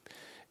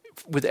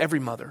with every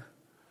mother.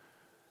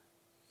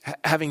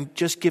 Having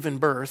just given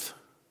birth,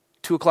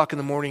 2 o'clock in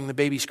the morning, the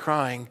baby's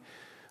crying.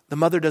 The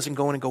mother doesn't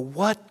go in and go,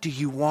 "What do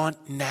you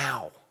want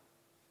now?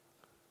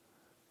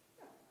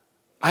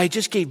 I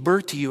just gave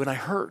birth to you and I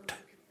hurt."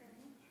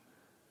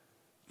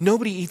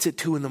 Nobody eats at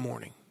 2 in the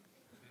morning.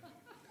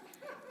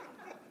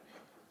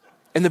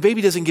 And the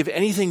baby doesn't give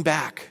anything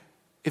back.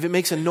 If it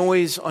makes a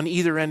noise on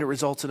either end, it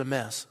results in a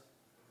mess.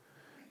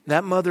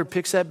 That mother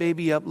picks that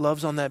baby up,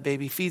 loves on that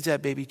baby, feeds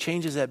that baby,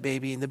 changes that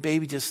baby, and the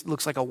baby just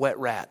looks like a wet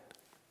rat.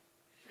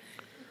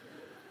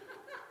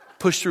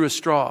 Pushed through a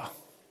straw.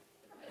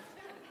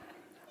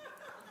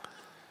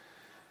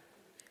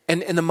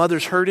 And the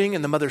mother's hurting,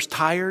 and the mother's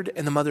tired,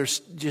 and the mother's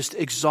just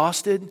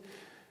exhausted.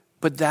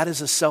 But that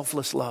is a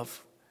selfless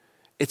love.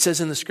 It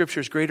says in the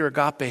scriptures, greater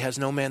agape has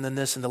no man than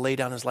this, and to lay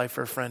down his life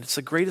for a friend. It's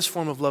the greatest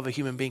form of love a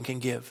human being can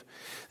give.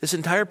 This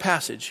entire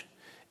passage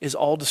is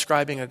all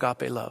describing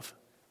agape love.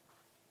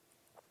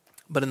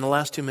 But in the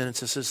last 2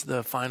 minutes, this is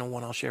the final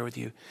one I'll share with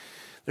you.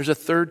 There's a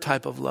third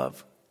type of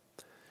love,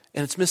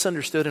 and it's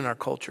misunderstood in our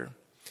culture.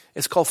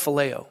 It's called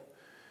phileo.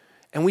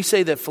 And we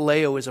say that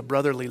phileo is a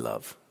brotherly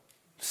love.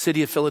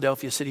 City of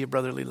Philadelphia, city of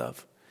brotherly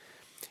love.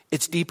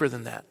 It's deeper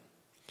than that.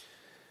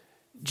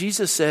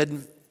 Jesus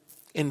said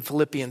in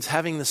Philippians,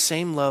 having the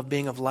same love,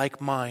 being of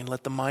like mind,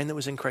 let the mind that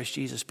was in Christ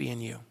Jesus be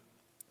in you.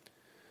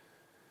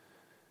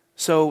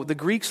 So the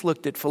Greeks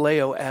looked at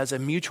phileo as a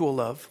mutual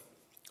love,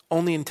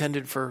 only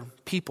intended for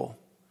people.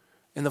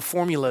 And the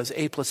formula is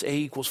A plus A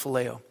equals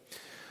phileo.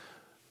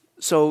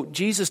 So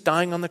Jesus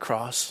dying on the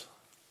cross,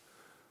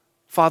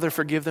 Father,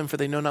 forgive them for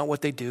they know not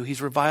what they do.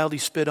 He's reviled,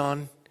 he's spit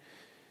on.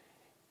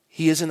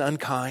 He isn't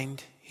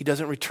unkind. He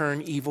doesn't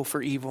return evil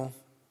for evil,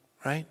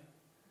 right?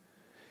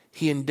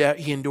 He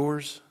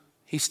endures.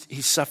 He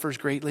suffers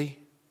greatly.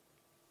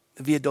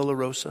 The Via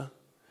Dolorosa.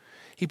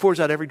 He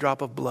pours out every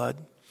drop of blood.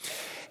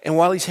 And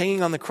while he's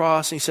hanging on the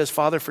cross, and he says,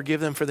 Father,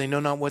 forgive them for they know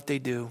not what they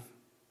do.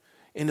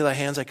 Into thy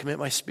hands I commit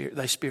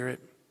thy spirit.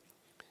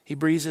 He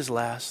breathes his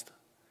last.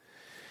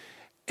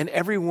 And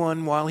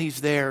everyone, while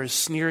he's there, is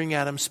sneering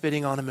at him,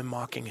 spitting on him, and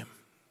mocking him.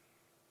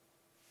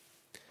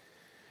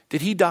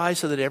 Did he die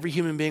so that every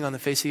human being on the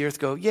face of the earth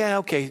go, yeah,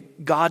 okay,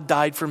 God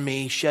died for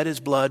me, shed his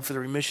blood for the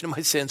remission of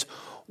my sins,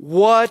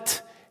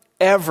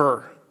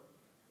 whatever?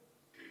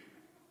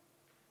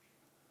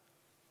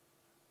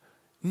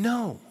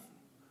 No.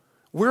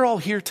 We're all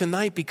here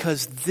tonight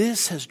because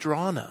this has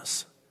drawn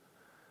us.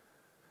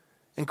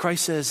 And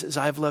Christ says, as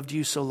I've loved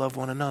you, so love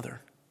one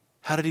another.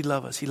 How did he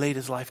love us? He laid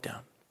his life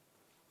down.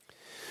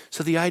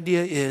 So the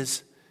idea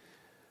is,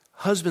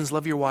 husbands,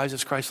 love your wives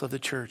as Christ loved the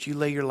church. You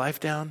lay your life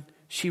down.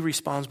 She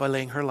responds by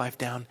laying her life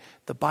down.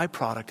 The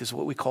byproduct is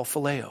what we call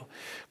phileo.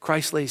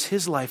 Christ lays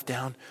his life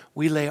down.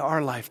 We lay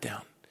our life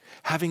down.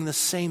 Having the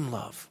same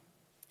love.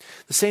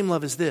 The same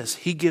love is this.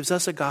 He gives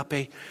us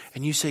agape,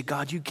 and you say,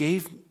 God, you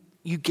gave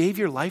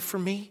your life for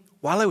me?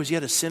 While I was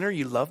yet a sinner,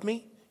 you loved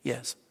me?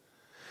 Yes.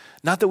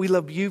 Not that we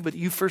loved you, but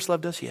you first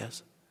loved us?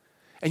 Yes.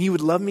 And you would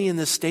love me in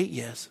this state?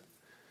 Yes.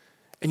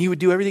 And you would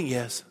do everything?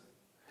 Yes.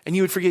 And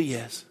you would forget?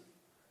 Yes.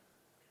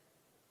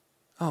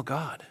 Oh,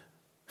 God.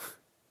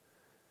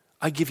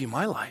 I give you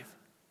my life.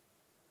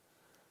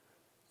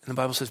 And the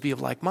Bible says, be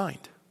of like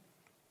mind.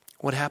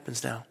 What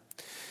happens now?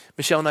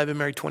 Michelle and I have been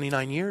married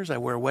 29 years. I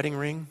wear a wedding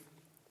ring.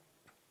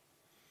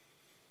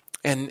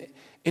 And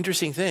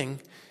interesting thing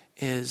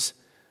is,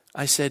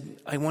 I said,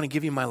 I want to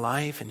give you my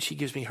life, and she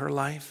gives me her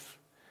life.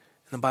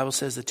 And the Bible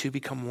says the two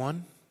become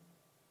one.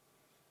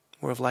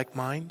 We're of like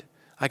mind.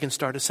 I can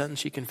start a sentence,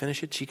 she can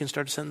finish it. She can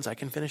start a sentence, I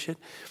can finish it.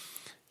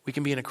 We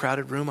can be in a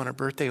crowded room on her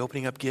birthday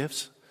opening up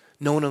gifts.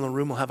 No one in the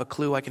room will have a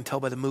clue. I can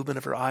tell by the movement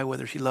of her eye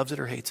whether she loves it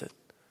or hates it.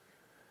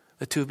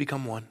 The two have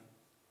become one.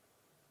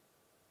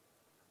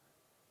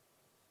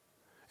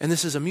 And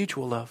this is a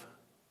mutual love.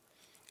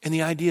 And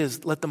the idea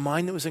is, let the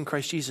mind that was in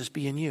Christ Jesus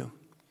be in you.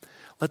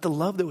 Let the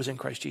love that was in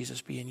Christ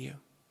Jesus be in you.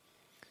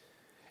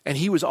 And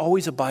he was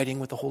always abiding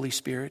with the Holy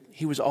Spirit.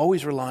 He was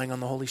always relying on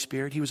the Holy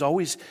Spirit. He was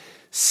always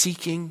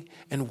seeking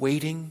and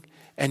waiting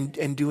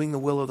and doing the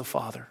will of the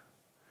Father.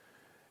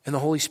 And the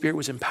Holy Spirit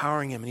was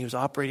empowering him, and he was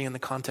operating in the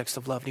context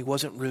of love. And he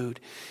wasn't rude.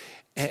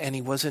 And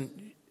he wasn't,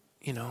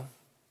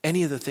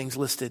 any of the things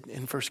listed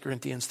in 1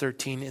 Corinthians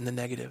 13 in the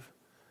negative.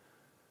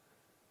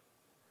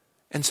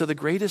 And so the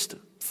greatest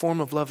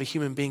form of love a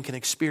human being can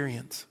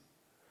experience,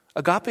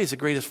 agape is the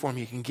greatest form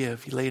you can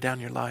give. You lay down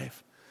your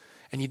life.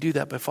 And you do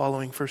that by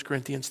following 1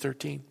 Corinthians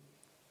 13.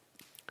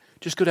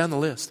 Just go down the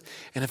list.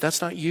 And if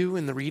that's not you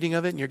in the reading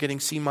of it and you're getting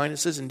C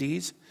minuses and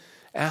Ds,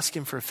 ask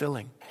him for a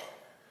filling.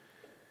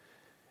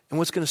 And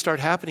what's going to start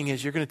happening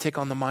is you're going to take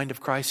on the mind of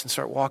Christ and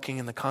start walking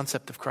in the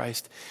concept of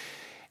Christ.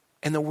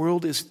 And the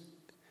world is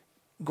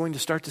going to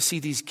start to see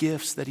these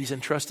gifts that he's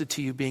entrusted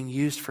to you being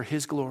used for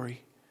his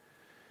glory.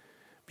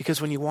 Because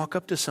when you walk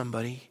up to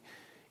somebody,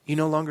 you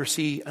no longer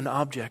see an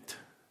object.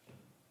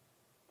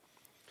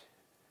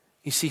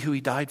 You see who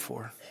he died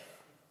for.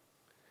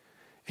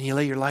 And you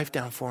lay your life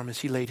down for him as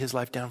he laid his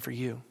life down for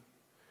you.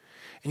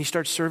 And you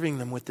start serving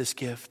them with this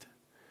gift.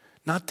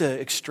 Not to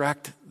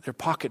extract their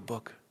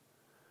pocketbook,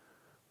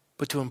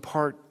 but to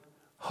impart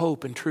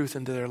hope and truth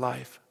into their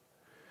life.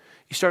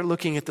 You start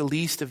looking at the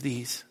least of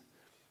these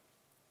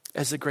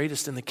as the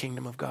greatest in the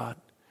kingdom of God.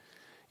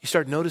 You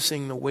start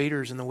noticing the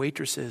waiters and the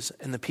waitresses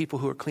and the people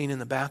who are cleaning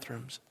the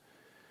bathrooms.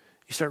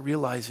 You start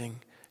realizing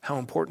how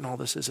important all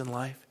this is in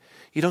life.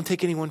 You don't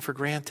take anyone for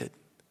granted.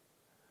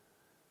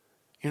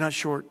 You're not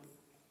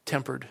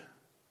short-tempered.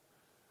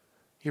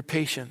 You're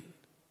patient.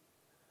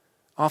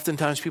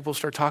 Oftentimes people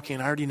start talking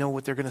and I already know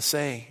what they're going to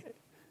say.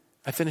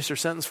 I finish their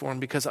sentence for them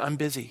because I'm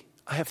busy.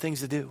 I have things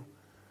to do.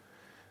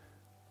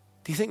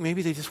 Do you think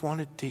maybe they just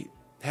wanted to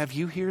have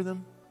you hear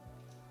them?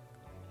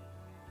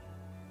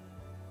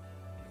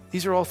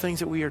 These are all things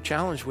that we are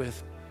challenged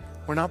with.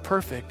 We're not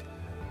perfect,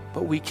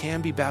 but we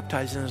can be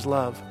baptized in his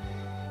love.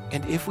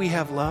 And if we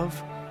have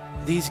love,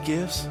 these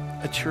gifts,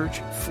 a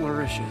church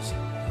flourishes.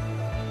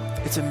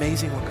 It's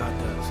amazing what God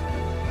does.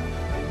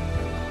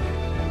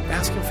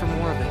 Ask him for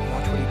more of it.